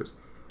coworkers?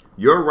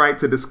 Your right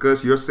to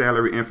discuss your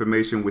salary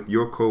information with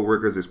your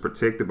coworkers is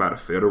protected by the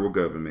federal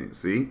government.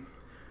 See,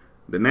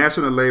 the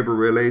National Labor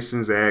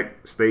Relations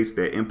Act states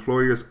that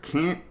employers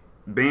can't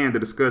ban the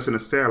discussion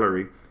of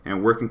salary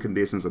and working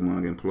conditions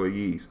among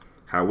employees.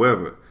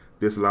 However,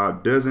 this law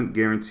doesn't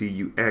guarantee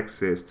you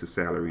access to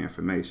salary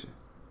information.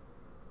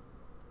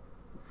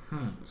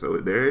 So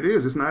there it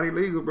is. It's not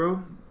illegal,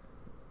 bro.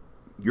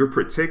 You're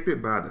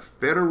protected by the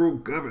federal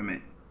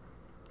government.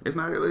 It's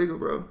not illegal,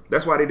 bro.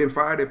 That's why they didn't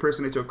fire that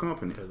person at your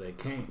company. Because they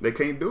can't. They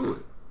can't do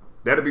it.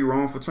 That'd be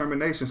wrong for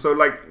termination. So,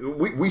 like,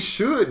 we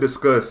should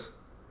discuss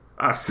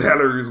our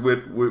salaries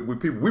with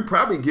people. We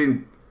probably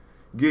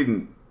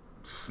getting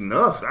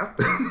snuffed.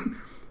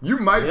 You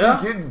might be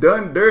getting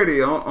done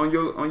dirty on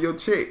your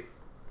check.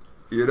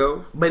 You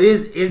know. But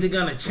is it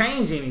gonna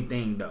change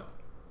anything though?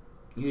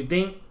 You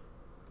think?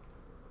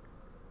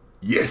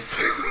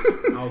 Yes.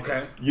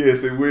 Okay.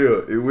 Yes, it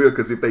will. It will,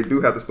 because if they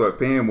do have to start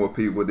paying more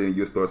people, then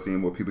you'll start seeing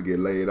more people get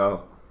laid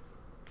off.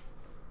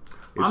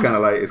 It's kind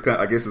of like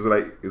I guess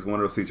it's one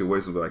of those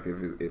situations where, like,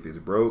 if it's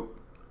broke,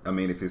 I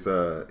mean, if it's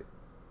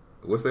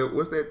what's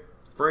that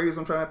phrase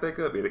I'm trying to think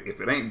of? If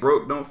it ain't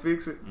broke, don't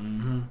fix it.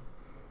 Mm-hmm.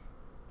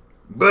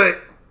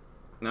 But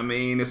I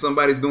mean, if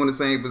somebody's doing the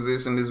same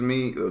position as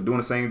me, or doing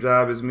the same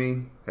job as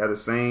me, have the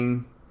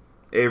same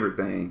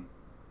everything,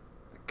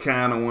 I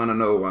kind of want to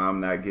know why I'm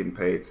not getting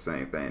paid the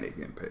same thing they're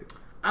getting paid.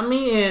 I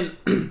mean,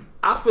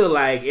 I feel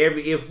like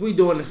if we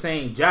doing the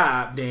same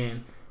job,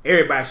 then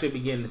everybody should be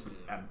getting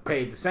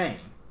paid the same.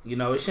 You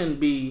know, it shouldn't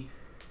be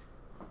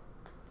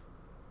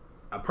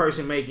a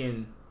person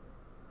making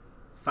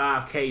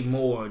 $5,000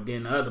 more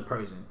than the other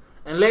person.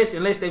 Unless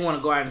they want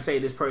to go out and say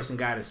this person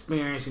got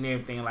experience and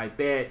everything like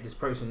that, this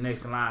person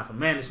next in line for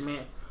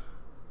management.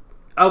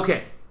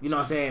 Okay, you know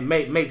what I'm saying?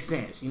 Makes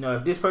sense. You know,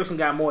 if this person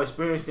got more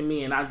experience than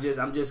me and I'm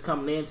just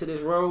coming into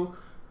this role,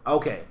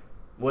 okay,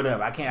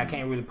 whatever. I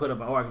can't really put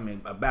up an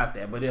argument about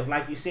that. But if,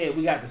 like you said,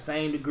 we got the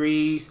same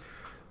degrees,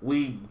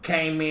 we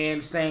came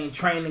in same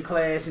training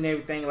class and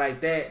everything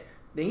like that,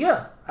 then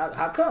yeah,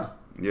 how come?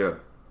 Yeah.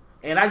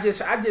 And I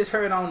just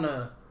heard on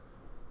the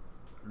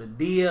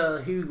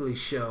Dia Hughley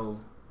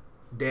show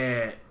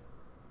that,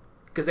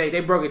 because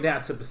they broke it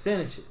down to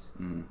percentages,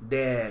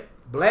 that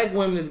black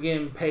women is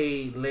getting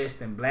paid less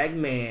than black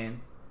men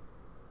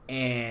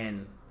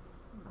and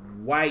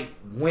white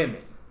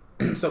women.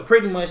 So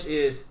pretty much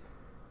is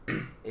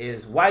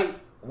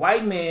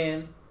white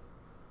man,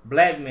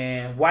 black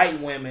man, white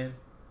women,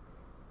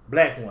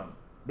 black woman,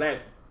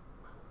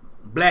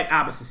 black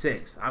opposite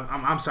sex.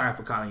 I'm sorry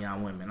for calling y'all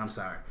women. I'm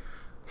sorry.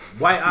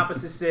 White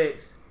opposite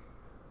sex,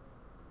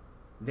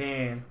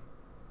 then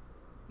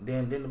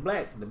the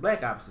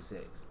black opposite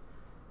sex.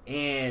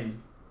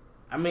 And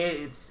I mean,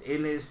 it's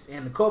in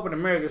the corporate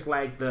America, it's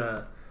like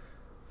the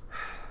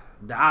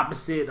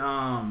opposite.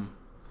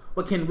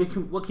 What can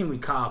we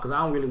call? Because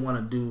I don't really want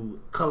to do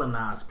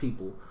colonize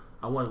people.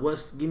 I want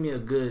give me a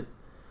good,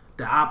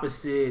 the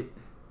opposite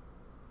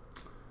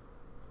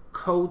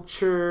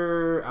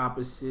culture,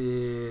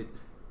 opposite.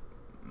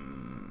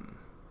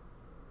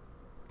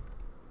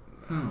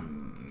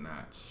 I'm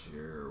not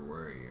sure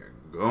where you're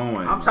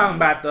going. I'm talking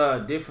about the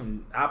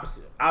different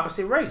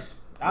opposite race.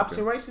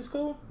 Opposite race is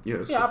cool. Yeah,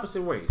 that's yeah, cool.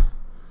 opposite race.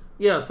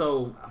 Yeah,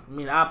 so I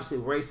mean, opposite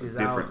race is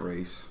Different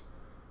race.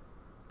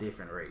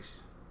 Different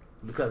race,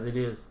 because it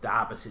is the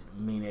opposite.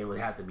 I mean, it would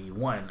have to be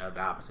one of the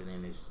opposite,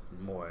 and it's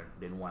more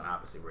than one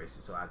opposite race.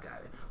 So I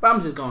got it. But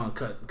I'm just going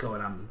to cut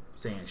what I'm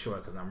saying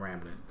short because I'm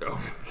rambling. Oh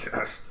my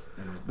gosh.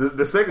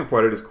 The second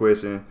part of this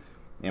question,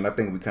 and I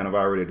think we kind of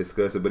already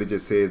discussed it, but it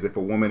just says if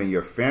a woman in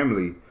your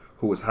family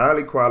who is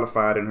highly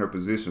qualified in her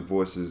position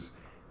voices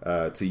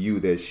to you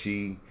that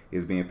she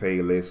is being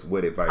paid less,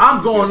 what advice?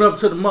 I'm going up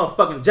to the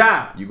motherfucking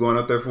job. You going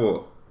up there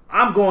for?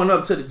 I'm going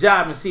up to the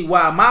job and see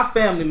why my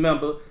family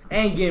member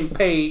ain't getting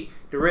paid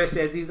the rest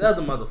as these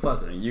other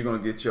motherfuckers. And you're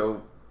going to get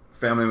your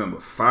family member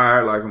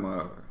fired like a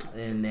motherfucker.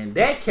 And in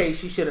that case,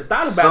 she should have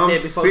thought about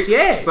that before she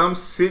asked. Some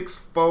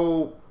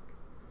 6'4",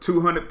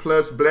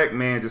 200+ black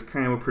man just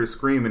came up here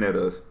screaming at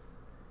us.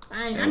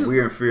 And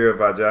we're in fear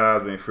of our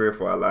jobs, we're in fear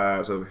for our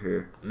lives over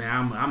here.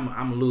 Now I'm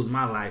gonna lose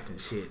my life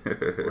and shit,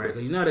 right?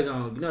 Cause you know they're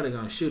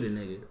gonna shoot a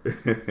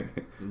nigga.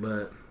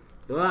 But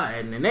well,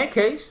 and in that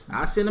case,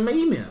 I send them an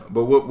email.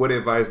 But what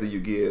advice do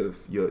you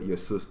give your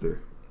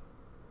sister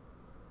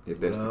if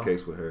that's the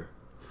case with her?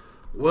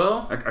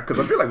 Well, because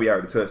I feel like we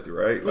already touched it,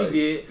 right? We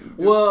did.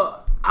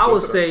 Well,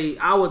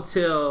 I would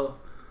tell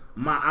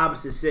my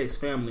opposite sex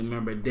family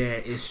member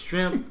that it's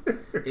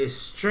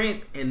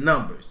strength in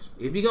numbers.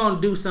 If you're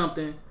gonna do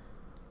something,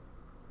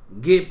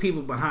 get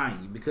people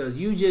behind you, because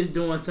you just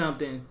doing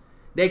something,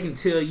 they can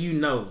tell you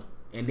no,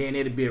 and then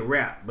it'll be a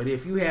wrap. But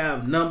if you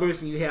have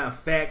numbers and you have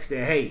facts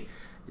that, hey,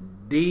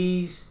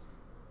 these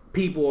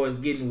people is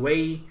getting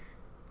way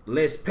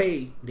less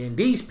pay than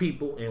these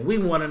people, and we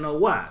want to know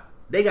why,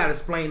 they got to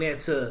explain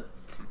that to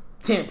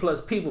 10 plus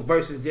people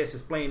versus just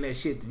explain that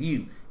shit to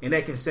you. And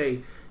they can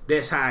say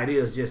that's how it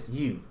is just to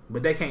you,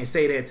 but they can't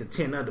say that to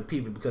 10 other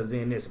people, because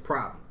then there's a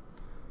problem.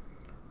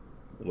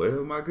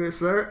 Well, my good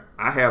sir,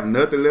 I have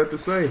nothing left to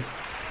say.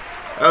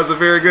 That was a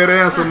very good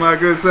answer, my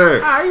good sir.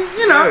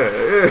 You know,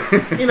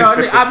 you know,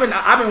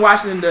 I've been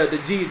watching the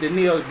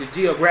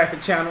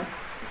Geographic channel,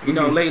 you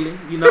know, lately,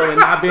 you know,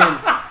 and I've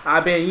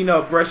been you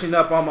know, brushing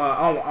up on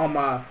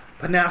my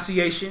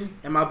pronunciation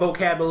and my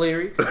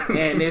vocabulary,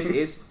 and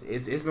it's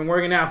been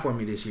working out for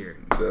me this year.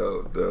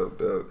 Dope.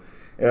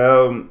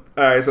 All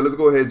right, so let's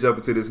go ahead and jump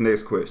into this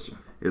next question.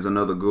 Here's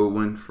another good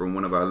one from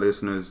one of our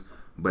listeners.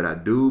 But I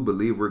do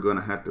believe we're going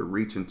to have to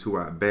reach into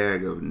our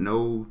bag of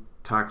no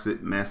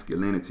toxic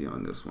masculinity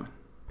on this one.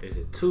 Is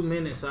it 2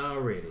 minutes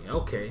already?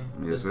 Okay.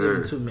 Yes, let's give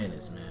it 2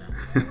 minutes, man.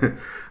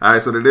 All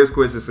right, so the next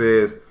question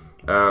says,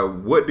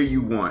 what do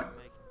you want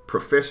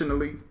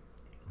professionally,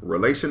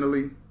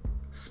 relationally,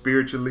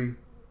 spiritually,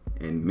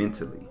 and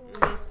mentally?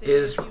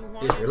 Is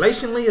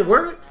relationally a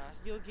word?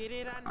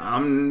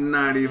 I'm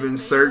not even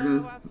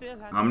certain.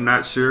 I'm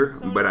not sure,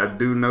 but I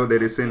do know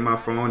that it's in my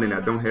phone and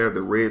I don't have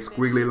the red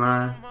squiggly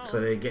line.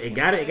 So it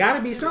gotta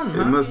be something,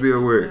 huh? It must be a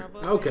word.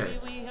 Okay.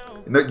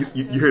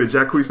 You hear the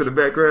jacuzzi in the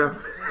background?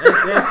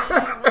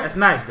 That's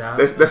nice, dog.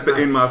 That's the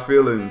in my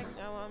feelings.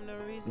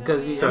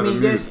 Because I mean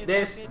that's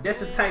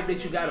the type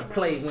that you gotta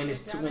play when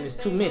it's 2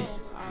 minutes,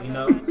 you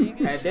know.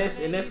 And I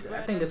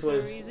think that's what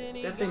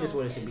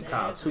it should be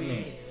called, 2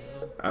 minutes.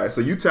 All right,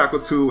 so you tackle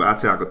 2, I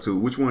tackle 2.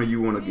 Which one do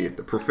you want to get?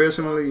 The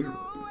professionally,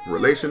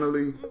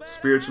 relationally,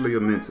 spiritually, or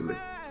mentally?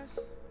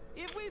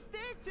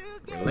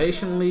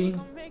 Relationally.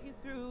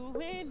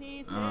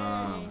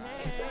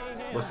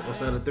 What's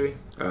the other 3?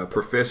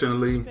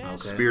 Professionally,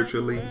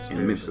 spiritually,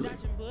 and mentally.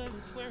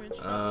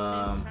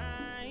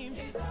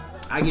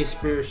 I get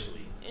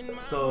spiritually.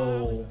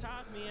 So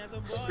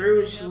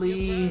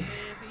spiritually,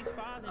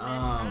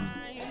 I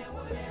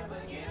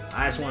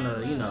just want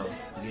to, you know,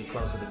 get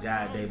closer to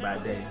God day by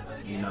day,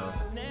 you know,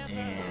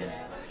 and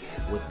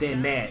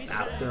within that,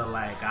 I feel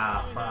like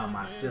I'll find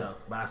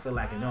myself. But I feel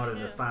like in order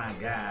to find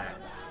God,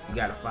 you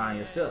got to find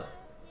yourself,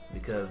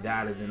 because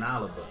God is in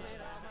all of us,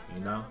 you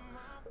know.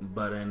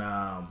 But in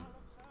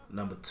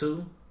number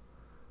 2,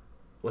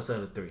 what's the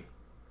other 3?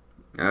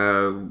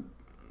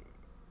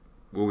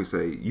 What we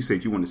say? You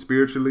said you wanted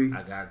spiritually.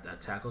 I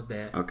tackled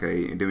that.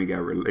 Okay, and then we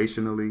got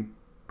relationally,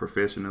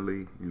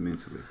 professionally, and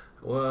mentally.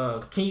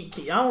 Well, I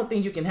don't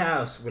think you can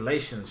have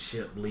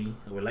relationally.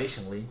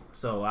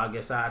 So I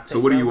guess I take. So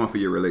what do you want for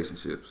your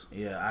relationships?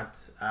 Yeah,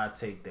 I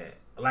take that.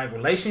 Like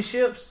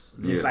relationships,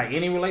 just like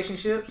any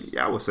relationships.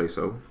 Yeah, I would say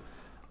so.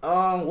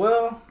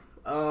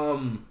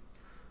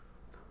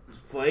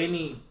 For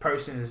any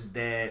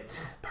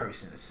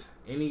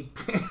any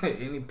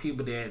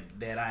people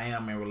that I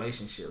am in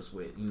relationships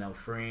with, you know,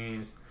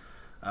 friends,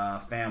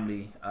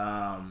 family,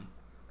 I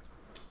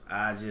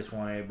just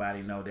want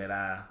everybody to know that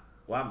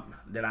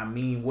I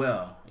mean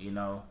well, you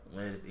know.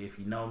 If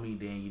you know me,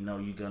 then you know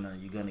you're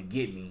gonna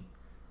get me,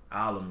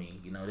 all of me,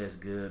 you know. That's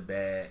good,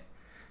 bad,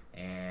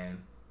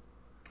 and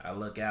I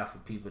look out for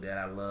people that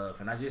I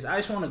love, and I just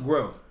want to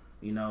grow,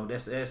 you know.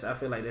 That's I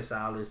feel like that's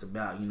all it's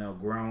about, you know,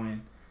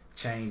 growing,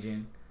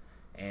 changing,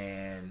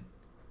 And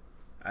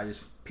I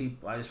just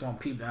want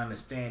people to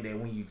understand that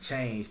when you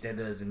change, that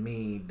doesn't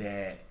mean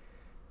that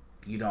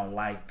you don't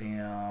like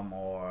them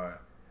or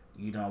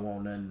you don't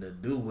want nothing to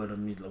do with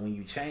them. When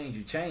you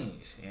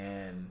change,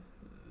 and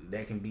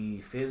that can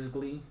be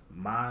physically,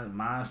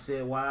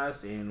 mindset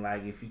wise, and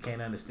like if you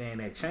can't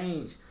understand that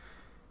change,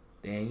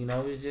 then you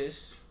know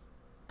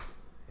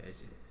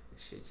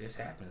shit just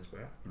happens,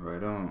 bro.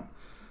 Right on.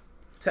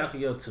 Tackle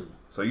your two.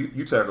 So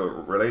you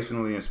tackle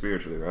relationally and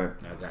spiritually, right?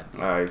 I got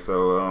that. All right.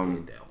 So I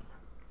did that one.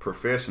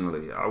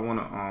 professionally, I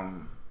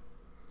wanna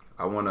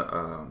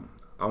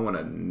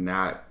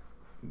not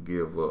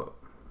give up.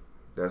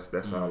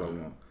 That's all I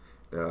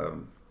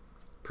want.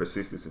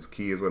 Persistence is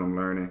key, is what I'm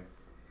learning,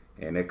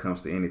 and that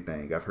comes to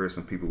anything. I've heard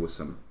some people with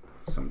some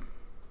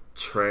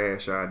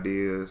trash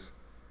ideas,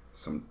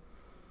 some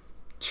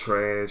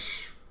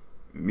trash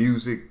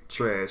music,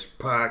 trash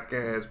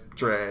podcast,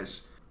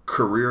 trash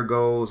career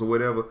goals or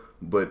whatever,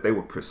 but they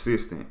were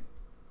persistent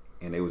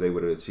and they was able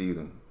to achieve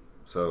them.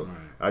 So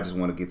I just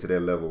want to get to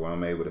that level where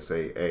I'm able to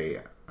say, hey,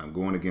 I'm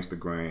going against the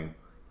grain.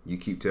 You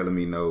keep telling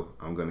me no,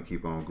 I'm going to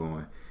keep on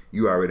going.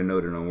 You already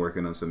know that I'm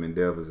working on some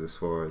endeavors as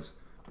far as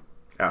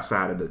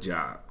outside of the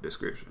job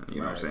description.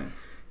 You know what I'm saying?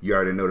 You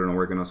already know that I'm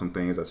working on some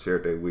things. I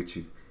shared that with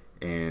you.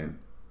 And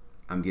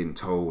I'm getting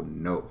told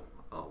no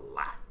a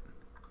lot.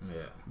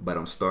 Yeah. But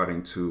I'm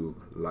starting to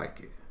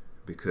like it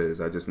because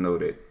I just know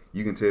that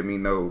you can tell me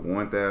no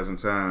 1,000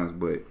 times,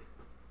 but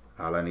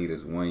all I need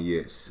is one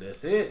yes.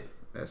 That's it.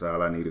 That's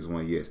all I need is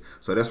one yes.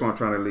 So that's what I'm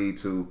trying to lead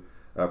to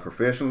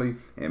professionally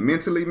and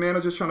mentally, man.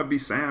 I'm just trying to be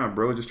sound,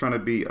 bro. Just trying to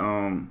be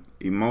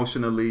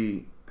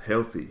emotionally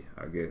healthy,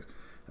 I guess.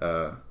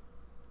 I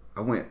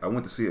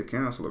went to see a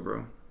counselor,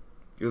 bro.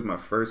 It was my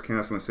first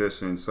counseling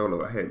session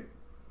solo. I had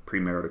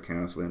premarital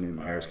counseling and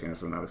marriage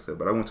counseling and all that stuff,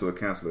 but I went to a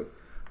counselor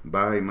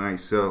by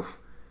myself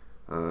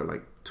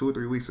like 2 or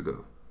 3 weeks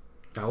ago.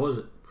 How was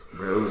it?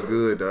 Bro, it was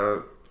good,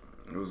 dog.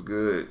 It was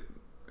good.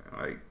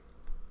 Like,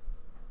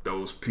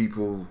 those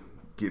people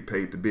get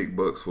paid the big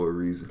bucks for a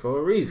reason. For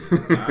a reason.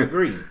 I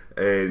agree.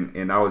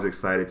 And I was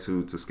excited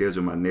to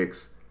schedule my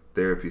next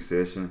therapy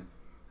session.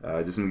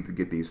 I just need to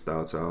get these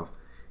thoughts off.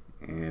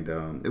 And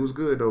it was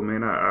good, though,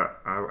 man. I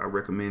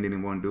recommend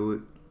anyone do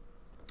it,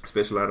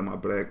 especially a lot of my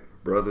black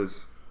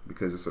brothers,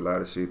 because it's a lot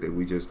of shit that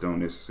we just don't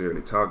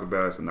necessarily talk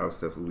about. It's a lot of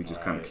stuff that we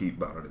just kind of keep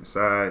bottled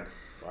inside.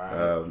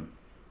 Right.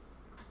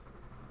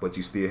 But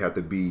you still have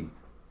to be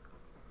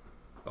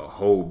a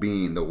whole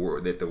being the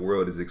world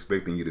is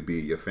expecting you to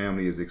be. Your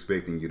family is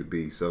expecting you to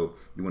be. So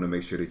you want to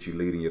make sure that you're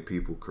leading your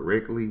people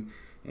correctly,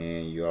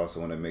 and you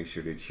also want to make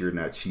sure that you're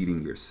not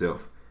cheating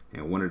yourself.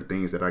 And one of the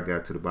things that I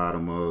got to the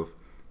bottom of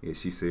is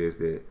she says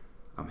that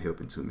I'm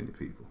helping too many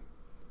people.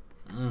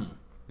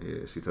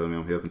 Yeah, she told me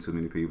I'm helping too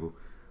many people.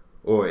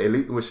 Or at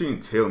least, well, she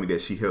didn't tell me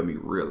that. She helped me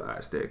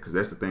realize that, because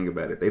that's the thing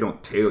about it. They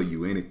don't tell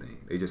you anything.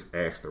 They just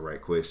ask the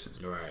right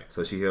questions. Right.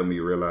 So she helped me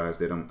realize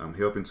that I'm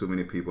helping too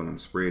many people and I'm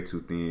spread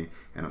too thin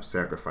and I'm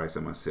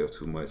sacrificing myself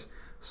too much.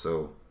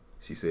 So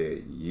she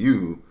said,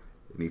 you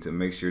need to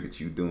make sure that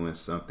you're doing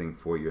something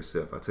for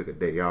yourself. I took a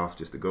day off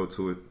just to go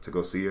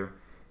see her.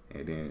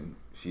 And then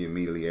she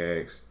immediately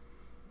asked,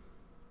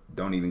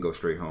 don't even go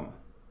straight home.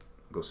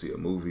 Go see a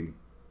movie.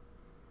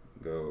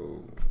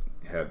 Go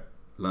have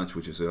lunch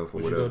with yourself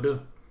or whatever. What you gonna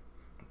do?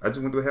 I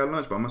just went to have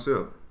lunch by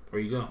myself.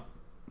 Where you go?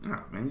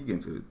 Oh, man, you get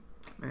into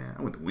man,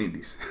 I went to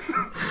Wendy's. You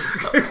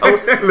can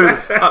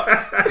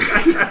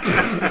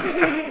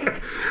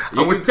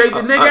take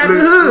the nigga out the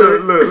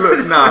hood.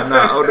 Look.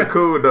 Nah. On the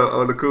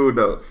cool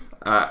though.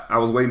 I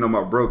was waiting on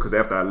my bro, because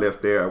after I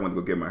left there, I went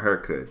to go get my hair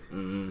cut.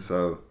 Mm-hmm.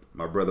 So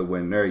my brother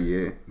wasn't there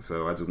yet.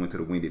 So I just went to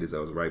the Wendy's. I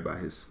was right by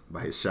his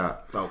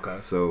shop. Okay.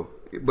 So,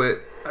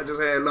 but I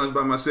just had lunch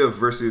by myself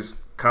versus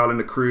calling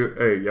the crib,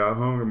 hey, y'all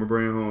hungry? I'm gonna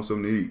bring home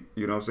something to eat.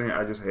 You know what I'm saying?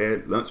 I just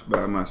had lunch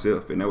by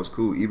myself, and that was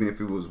cool, even if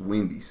it was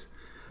Wendy's.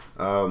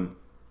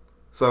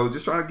 So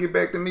just trying to get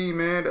back to me,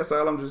 man. That's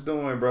all I'm just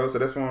doing, bro. So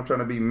that's why I'm trying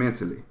to be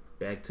mentally.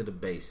 Back to the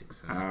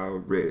basics.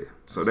 Already.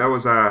 So that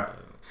was our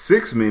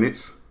 6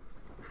 minutes.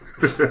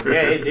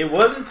 Yeah, it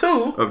wasn't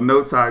 2. Of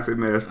no toxic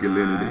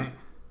masculinity.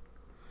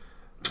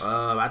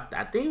 Right.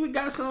 I think we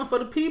got something for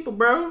the people,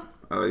 bro.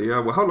 Yeah,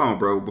 well, hold on,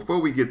 bro. Before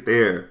we get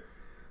there,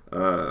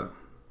 hold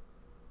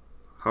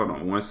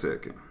on 1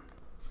 second.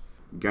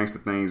 Gangster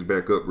things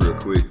back up real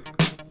quick.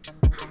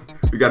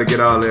 We got to get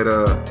all that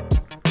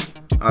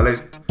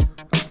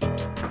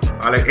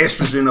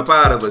estrogen up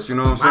out of us. You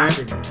know what I'm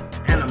saying? You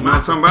know what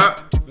I'm talking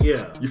about?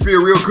 Yeah. You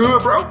feel real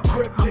good, bro?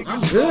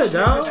 I'm good,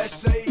 dog.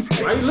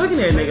 Why you looking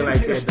at a nigga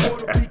like that,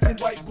 dog?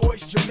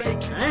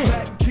 Dang.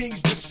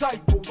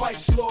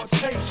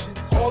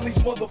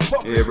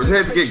 Yeah, but you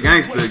had to get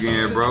gangster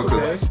again, bro.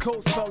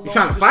 You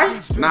trying to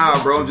fight?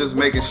 Nah, bro. I'm just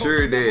making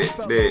sure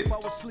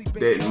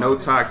that no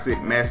toxic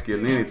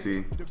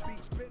masculinity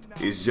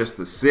is just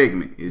a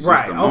segment. It's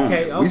just a moment.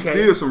 Okay. We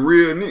still some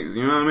real niggas.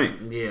 You know what I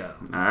mean? Yeah.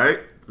 All right.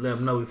 Let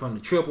them know we from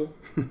the triple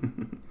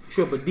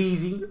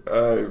DZ.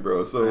 All right,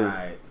 bro. So, all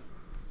right.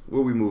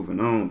 What we moving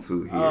on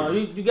to here?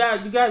 You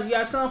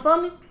got something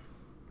for me?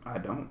 I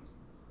don't.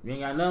 You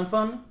ain't got nothing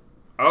for me?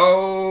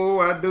 Oh,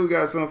 I do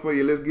got something for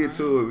you. Let's get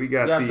to it. We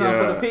got You got the. something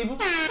for the people?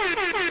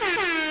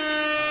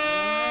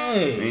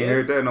 Hey, Ain't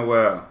heard that in a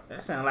while.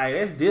 That sound like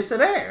that's this or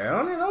that. Okay,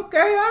 all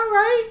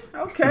right.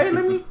 Okay,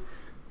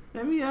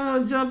 let me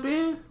jump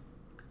in.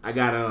 I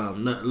got a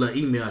little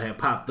email had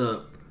popped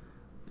up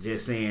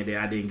just saying that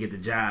I didn't get the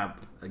job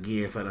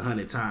again for the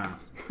 100th time.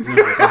 You know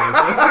what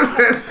I'm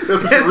saying?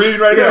 That's what you read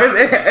right now.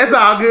 That's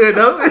all good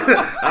though.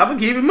 I'm gonna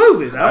keep it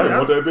moving. I didn't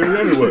want that baby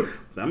anyway.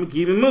 I'm gonna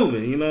keep it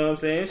moving. You know what I'm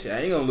saying? Shit, I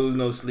ain't gonna lose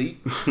no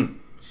sleep.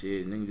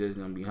 Shit, niggas just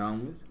gonna be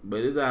homeless.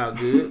 But it's all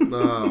good.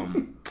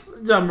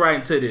 Jump right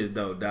into this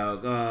though,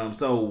 dog.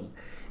 So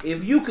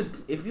if you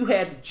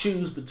had to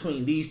choose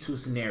between these two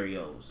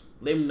scenarios,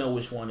 let me know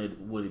which one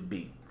would it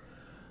be.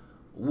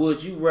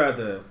 Would you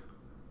rather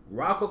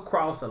rock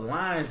across a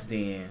lion's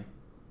den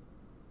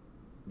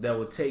that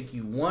would take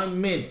you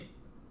 1 minute,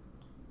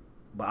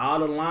 but all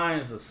the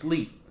lions are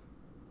asleep?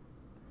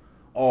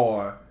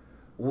 Or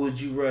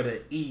would you rather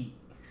eat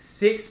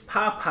 6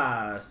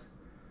 Popeyes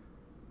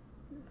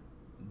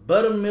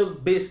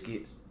buttermilk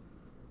biscuits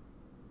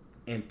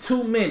in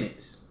 2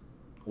 minutes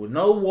with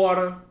no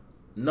water,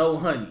 no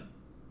honey,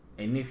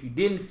 and if you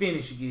didn't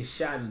finish, you get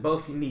shot in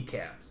both your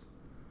kneecaps?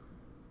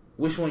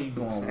 Which one you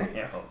going with?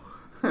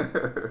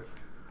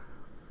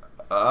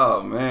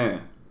 Oh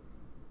man,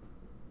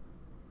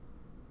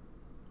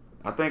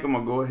 I think I'm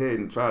gonna go ahead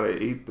and try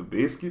to eat the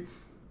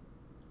biscuits.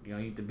 You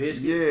gonna eat the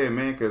biscuits? Yeah,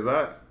 man, cause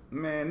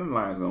them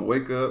lions gonna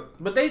wake up.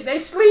 But they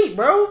sleep,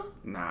 bro.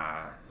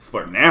 Nah, it's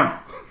for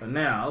now. For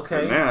now,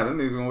 okay. For now, them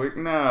niggas gonna wake.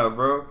 Nah,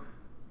 bro.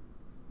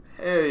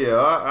 Hell yeah,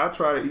 I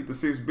try to eat the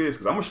 6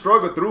 biscuits. I'm gonna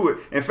struggle through it.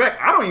 In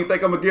fact, I don't even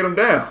think I'm gonna get them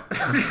down.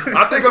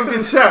 I think I'm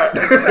getting shot.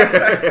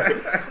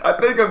 I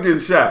think I'm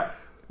getting shot.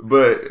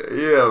 But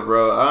yeah,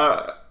 bro,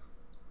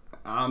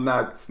 I'm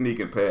not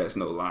sneaking past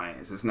no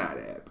lions. It's not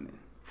happening.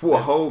 For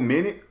a whole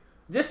minute?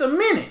 Just a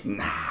minute.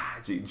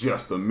 Nah,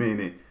 just a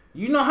minute.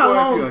 You know how Boy,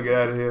 long? if you gonna get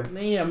out of here?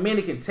 Man, a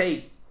minute can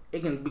take.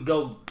 It can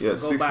go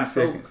 60 by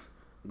seconds.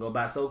 Go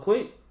by so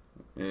quick.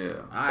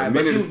 Yeah, right, a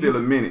minute is still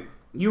a minute.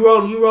 You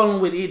rolling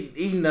with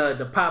eating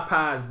the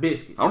Popeyes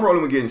biscuit. I'm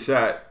rolling with getting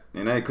shot,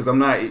 and because I'm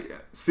not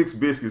 6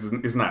 biscuits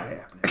is not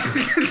happening.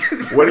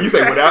 What do you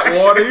say? Without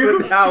water either?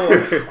 Without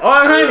water.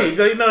 Or honey,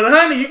 because you know the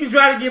honey you can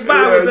try to get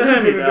by with the you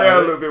honey. Get it down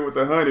a little bit with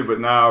the honey, but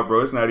nah, bro,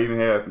 it's not even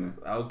happening.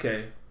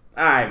 Okay,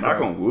 all right, knock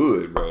bro. on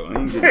wood, bro. I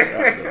ain't getting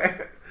shot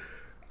though.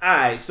 All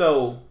right,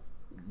 so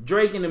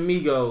Drake and the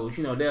Migos,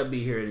 you know they'll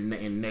be here in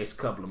the next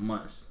couple of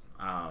months.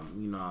 You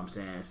know what I'm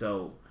saying?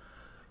 So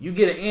you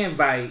get an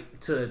invite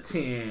to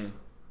attend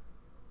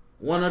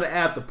one of the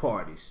after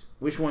parties.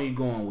 Which one you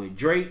going with,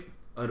 Drake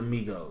or the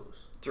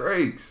Migos?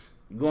 Drake's.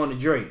 You going to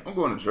Drake? I'm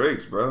going to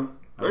Drake's, bro.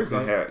 Drake's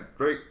Okay. gonna have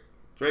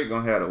Drake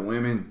gonna have the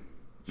women.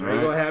 Drake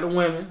right? gonna have the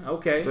women.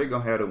 Okay. Drake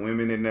gonna have the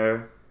women in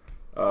there.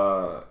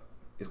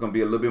 It's gonna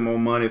be a little bit more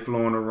money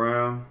flowing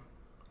around.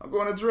 I'm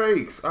going to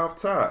Drake's off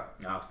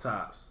top. Off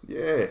tops.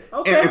 Yeah.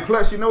 Okay. And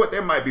plus, you know what?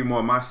 That might be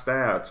more my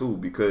style too,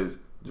 because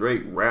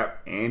Drake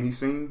rap and he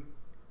sing.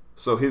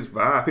 So his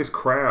vibe, his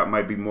crowd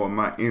might be more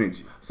my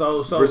energy.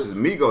 So versus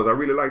Migos, I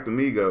really like the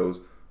Migos,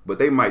 but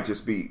they might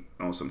just be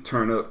on some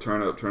turn up all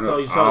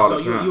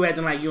the time. you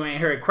acting like you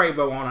ain't heard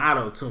Quavo on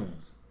auto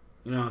tunes.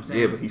 You know what I'm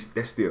saying? Yeah, but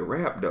that's still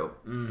rap though.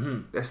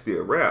 Mm-hmm. That's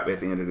still rap at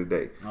the end of the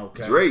day.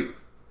 Okay. Drake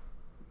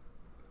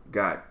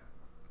got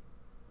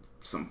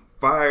some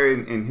fire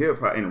in hip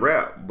hop and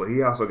rap, but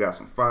he also got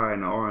some fire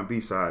in the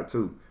R&B side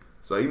too.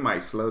 So he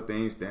might slow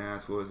things down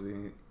towards the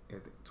end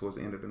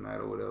of the night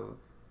or whatever.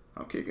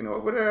 I'm kicking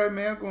over there,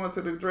 man. I'm going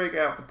to the Drake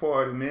after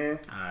party, man.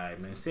 Alright,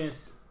 man.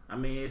 Since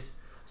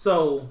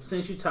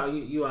you talk,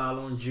 you all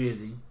on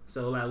Drizzy.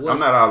 So like, I'm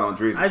not all on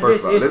Drizzy.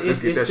 First of all,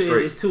 let's get that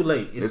straight. It's too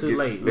late. It's too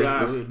late.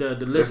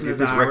 The listeners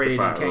get this already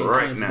rectified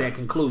came to that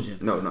conclusion.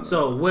 No.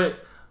 So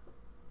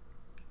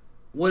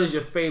what is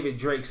your favorite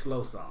Drake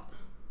slow song?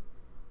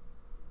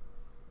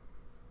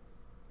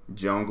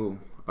 Jungle.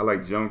 I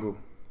like Jungle,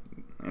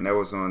 and that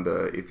was on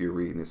the If You're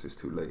Reading This, It's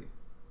Too Late.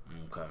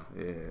 Okay.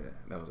 Yeah,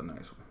 that was a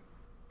nice one.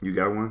 You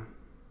got one?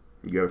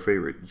 You got a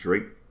favorite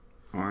Drake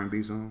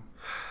R&B song?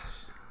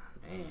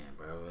 Man,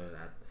 bro,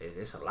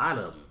 it's a lot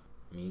of them.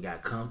 I mean, you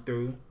got Come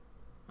Through,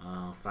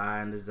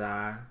 Fire and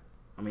Desire.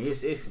 I mean,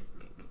 it's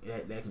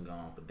that can go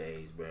on for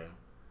days, bro.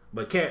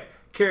 But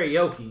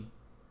karaoke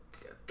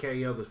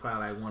is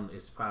probably like one.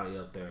 It's probably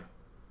up there.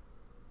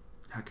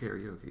 How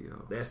karaoke,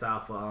 yo? That's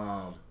off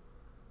of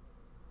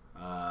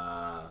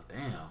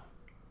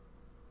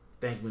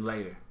Thank Me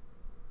Later.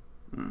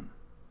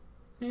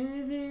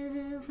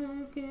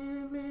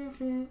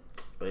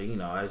 But you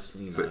know,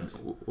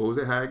 what was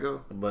it? How it go?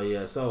 But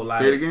yeah, so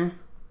like, say it again.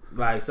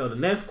 Like, so the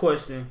next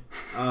question,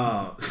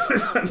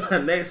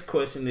 the next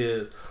question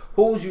is,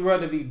 who would you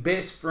rather be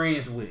best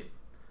friends with,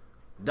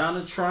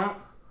 Donald Trump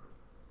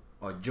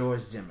or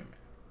George Zimmerman?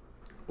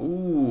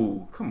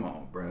 Ooh, come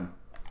on, bro.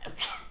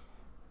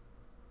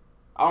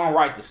 I don't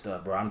write the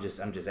stuff, bro. I'm just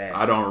asking.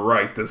 I don't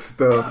write the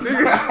stuff.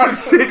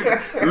 Nigga, shit,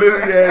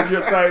 literally as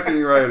your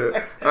typing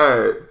writer. All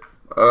right.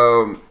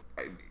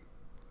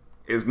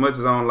 as much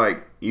as I don't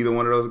like either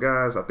one of those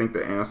guys, I think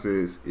the answer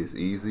is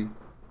easy.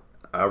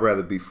 I'd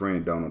rather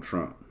befriend Donald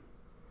Trump.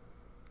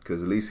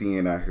 Because at least he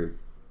ain't out here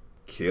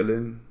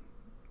killing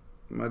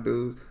my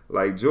dudes.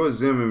 Like, George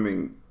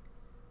Zimmerman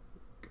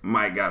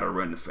might gotta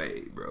run the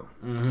fade, bro.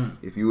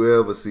 Mm-hmm. If you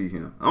ever see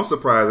him. I'm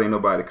surprised ain't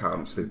nobody caught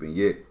him slipping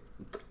yet.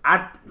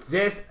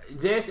 That's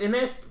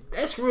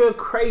real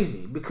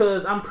crazy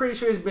because I'm pretty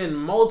sure it's been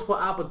multiple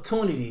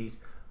opportunities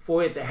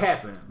for it to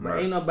happen, but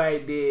ain't nobody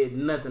did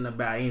nothing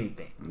about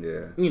anything.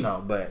 Yeah, you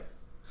know. But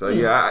so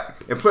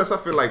and plus I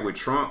feel like with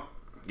Trump,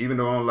 even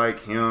though I don't like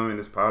him and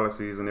his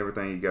policies and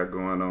everything he got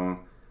going on,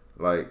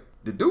 like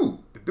the dude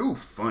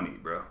funny,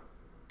 bro.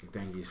 You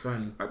think he's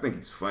funny? I think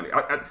he's funny,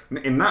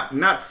 and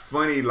not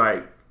funny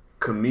like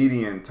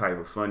comedian type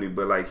of funny,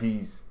 but like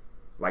he's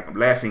like I'm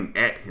laughing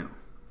at him.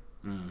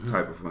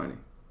 Type of funny.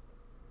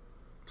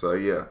 So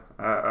yeah,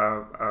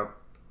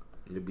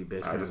 You'd be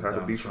best. I just have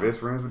to be best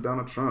friends with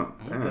Donald Trump.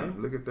 Damn, okay.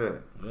 Look at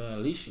that. Well, at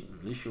least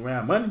you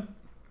around money.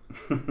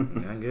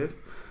 I guess.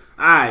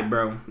 All right,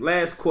 bro.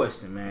 Last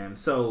question, man.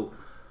 So,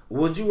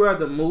 would you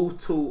rather move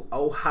to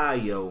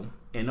Ohio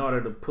in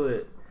order to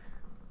put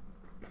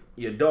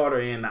your daughter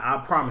in the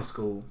I Promise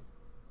School,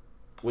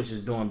 which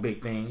is doing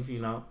big things, you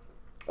know,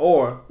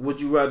 or would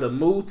you rather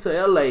move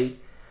to LA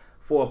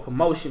for a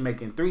promotion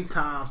making 3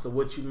 times of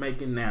what you're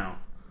making now,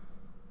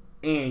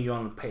 and you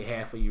only pay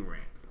half of your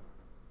rent?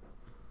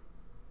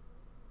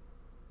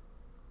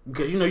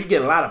 Because, you know, you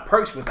get a lot of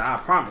perks with the I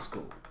Promise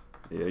School.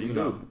 Yeah, you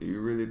do. You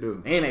really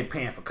do. And they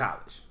paying for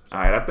college. So.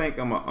 All right, I think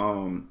I'm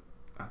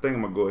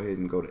gonna go ahead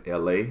and go to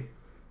LA.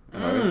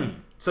 Right.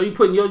 So you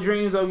putting your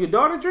dreams over your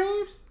daughter's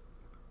dreams?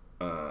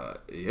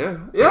 Yeah.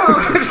 Yeah,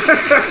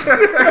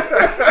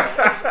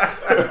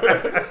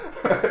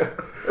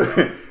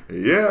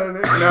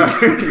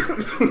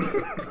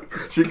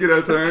 she get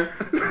her turn.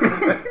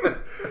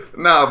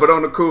 Nah, but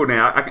on the cool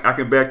now, I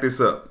can back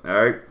this up.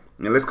 All right,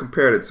 now let's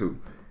compare the two.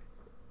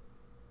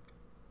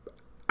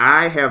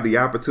 I have the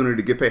opportunity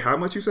to get paid. How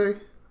much you say?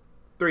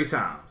 3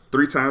 times.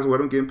 3 times what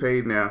I'm getting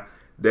paid now.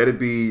 That'd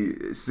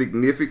be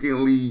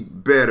significantly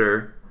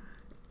better,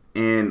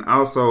 and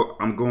also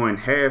I'm going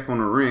half on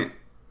the rent.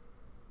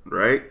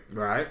 Right.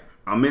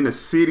 I'm in the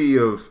city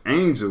of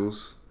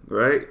angels.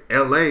 Right,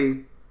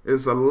 LA.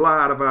 There's a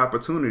lot of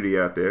opportunity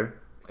out there.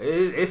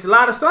 It's a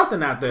lot of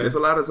something out there. There's a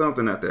lot of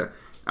something out there.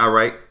 All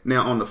right.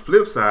 Now, on the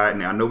flip side,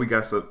 now I know we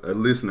got a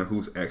listener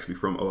who's actually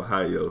from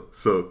Ohio.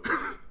 So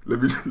let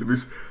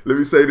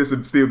me say this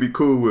and still be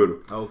cool with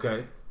him.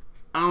 Okay.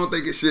 I don't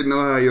think it's shit in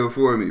Ohio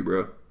for me,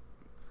 bro.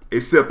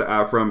 Except the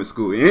I Promise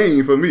School. It ain't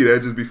even for me.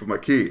 That'd just be for my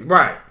kid.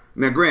 Right.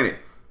 Now, granted,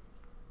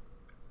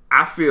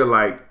 I feel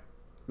like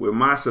with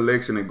my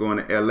selection and going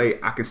to LA,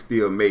 I can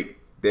still make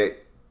that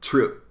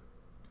trip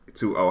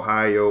to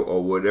Ohio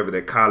or whatever,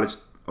 that college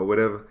or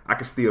whatever. I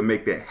can still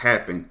make that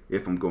happen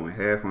if I'm going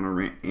half on the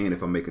rent and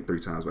if I'm making 3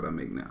 times what I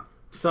make now.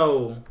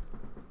 So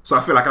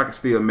I feel like I can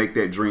still make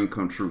that dream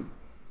come true.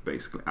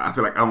 Basically, I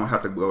feel like I don't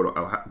have to go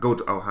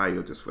to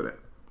Ohio just for that.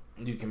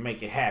 You can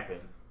make it happen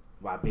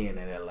by being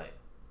in LA.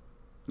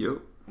 Yep.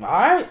 All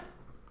right.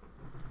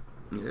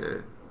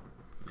 Yeah.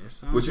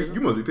 But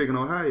you must be picking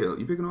Ohio.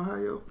 You picking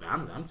Ohio?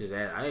 I'm just.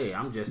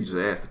 You just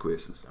ask the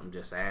questions. I'm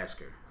just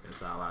asker.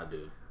 That's all I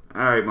do.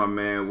 All right, my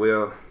man.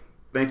 Well,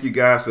 thank you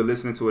guys for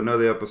listening to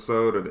another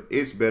episode of the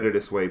It's Better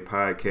This Way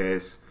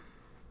podcast.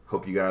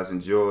 Hope you guys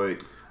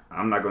enjoyed.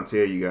 I'm not going to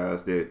tell you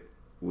guys that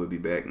we'll be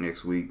back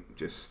next week.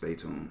 Just stay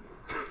tuned.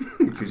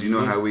 Because you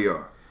know how we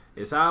are.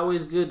 It's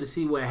always good to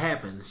see what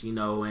happens, you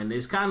know, and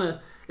it's kind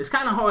of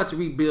hard to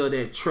rebuild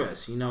that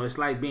trust. You know, it's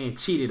like being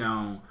cheated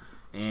on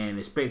and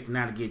expecting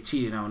not to get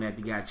cheated on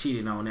after you got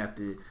cheated on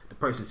after the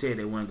person said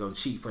they weren't going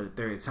to cheat for the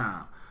 3rd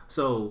time.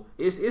 So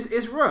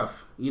it's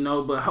rough, you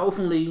know, but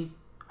hopefully,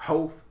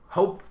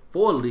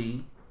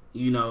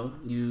 you know,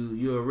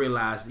 you'll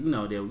realize,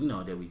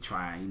 that we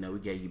trying. You know, we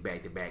gave you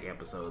back-to-back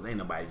episodes. Ain't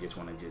nobody just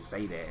want to just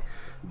say that,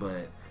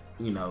 but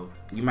you know,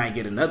 you might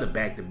get another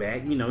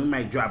back-to-back. You know, we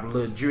might drop a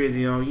little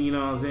drizzy on, you know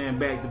what I'm saying,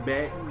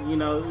 back-to-back. You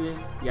know,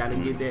 y'all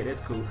didn't get that.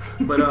 That's cool.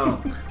 But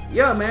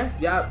yeah, man,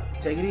 y'all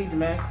take it easy,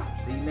 man.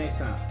 See you next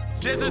time.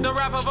 This is the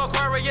rap of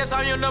Aquarius,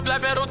 I'm your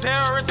black metal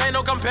terrorist, ain't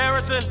no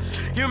comparison.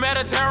 You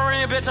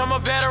Mediterranean, bitch, I'm a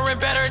veteran,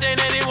 better than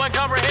anyone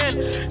comprehend.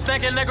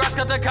 Snake in the grass,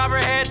 cut the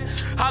copperhead.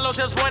 Hollow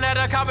tips point at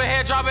the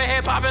copperhead, drop a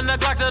head, popping the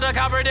Glock to the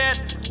copper den.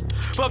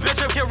 But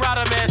Bishop can ride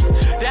a mess,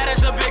 that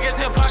is the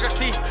biggest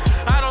hypocrisy.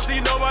 I don't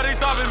see nobody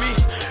stopping me.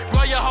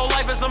 Bro, your whole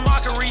life is a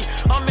mockery.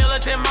 I'm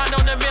militant, mind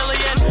on a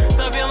million.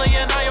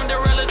 Civilian, I am the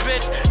realest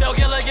bitch. No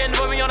Gilligan,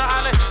 put me on the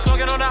island.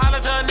 Smoking on the island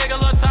till a nigga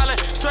look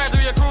silent. Track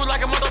through your crew like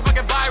a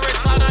motherfucking virus.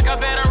 Cloud on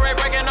Confederate,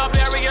 breaking up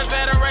barriers.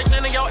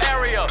 Federation in your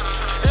area.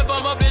 If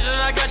I'm a bitch,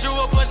 then I got you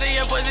a pussy.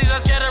 And pussies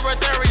are scared of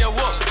Retaria.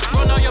 Whoop,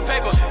 run on your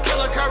paper.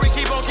 Killer Curry,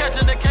 keep on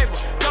catching the cable.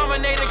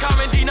 Dominating,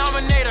 common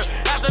denominator.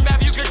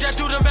 Aftermath, you can jet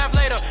through the math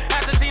later.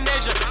 As a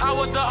teenager, I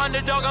was the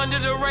underdog under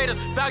the Raiders.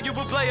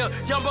 Valuable player,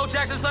 young Bo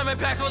Jackson, slamming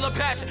packs full of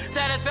passion.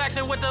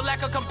 Satisfaction with the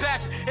lack of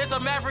compassion. It's a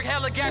maverick,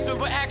 hella gasping,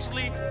 but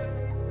actually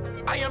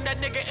I am that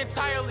nigga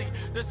entirely.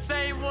 The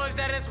same ones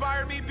that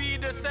inspire me be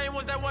the same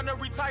ones that wanna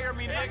retire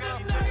me, nigga.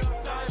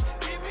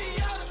 Keep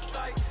me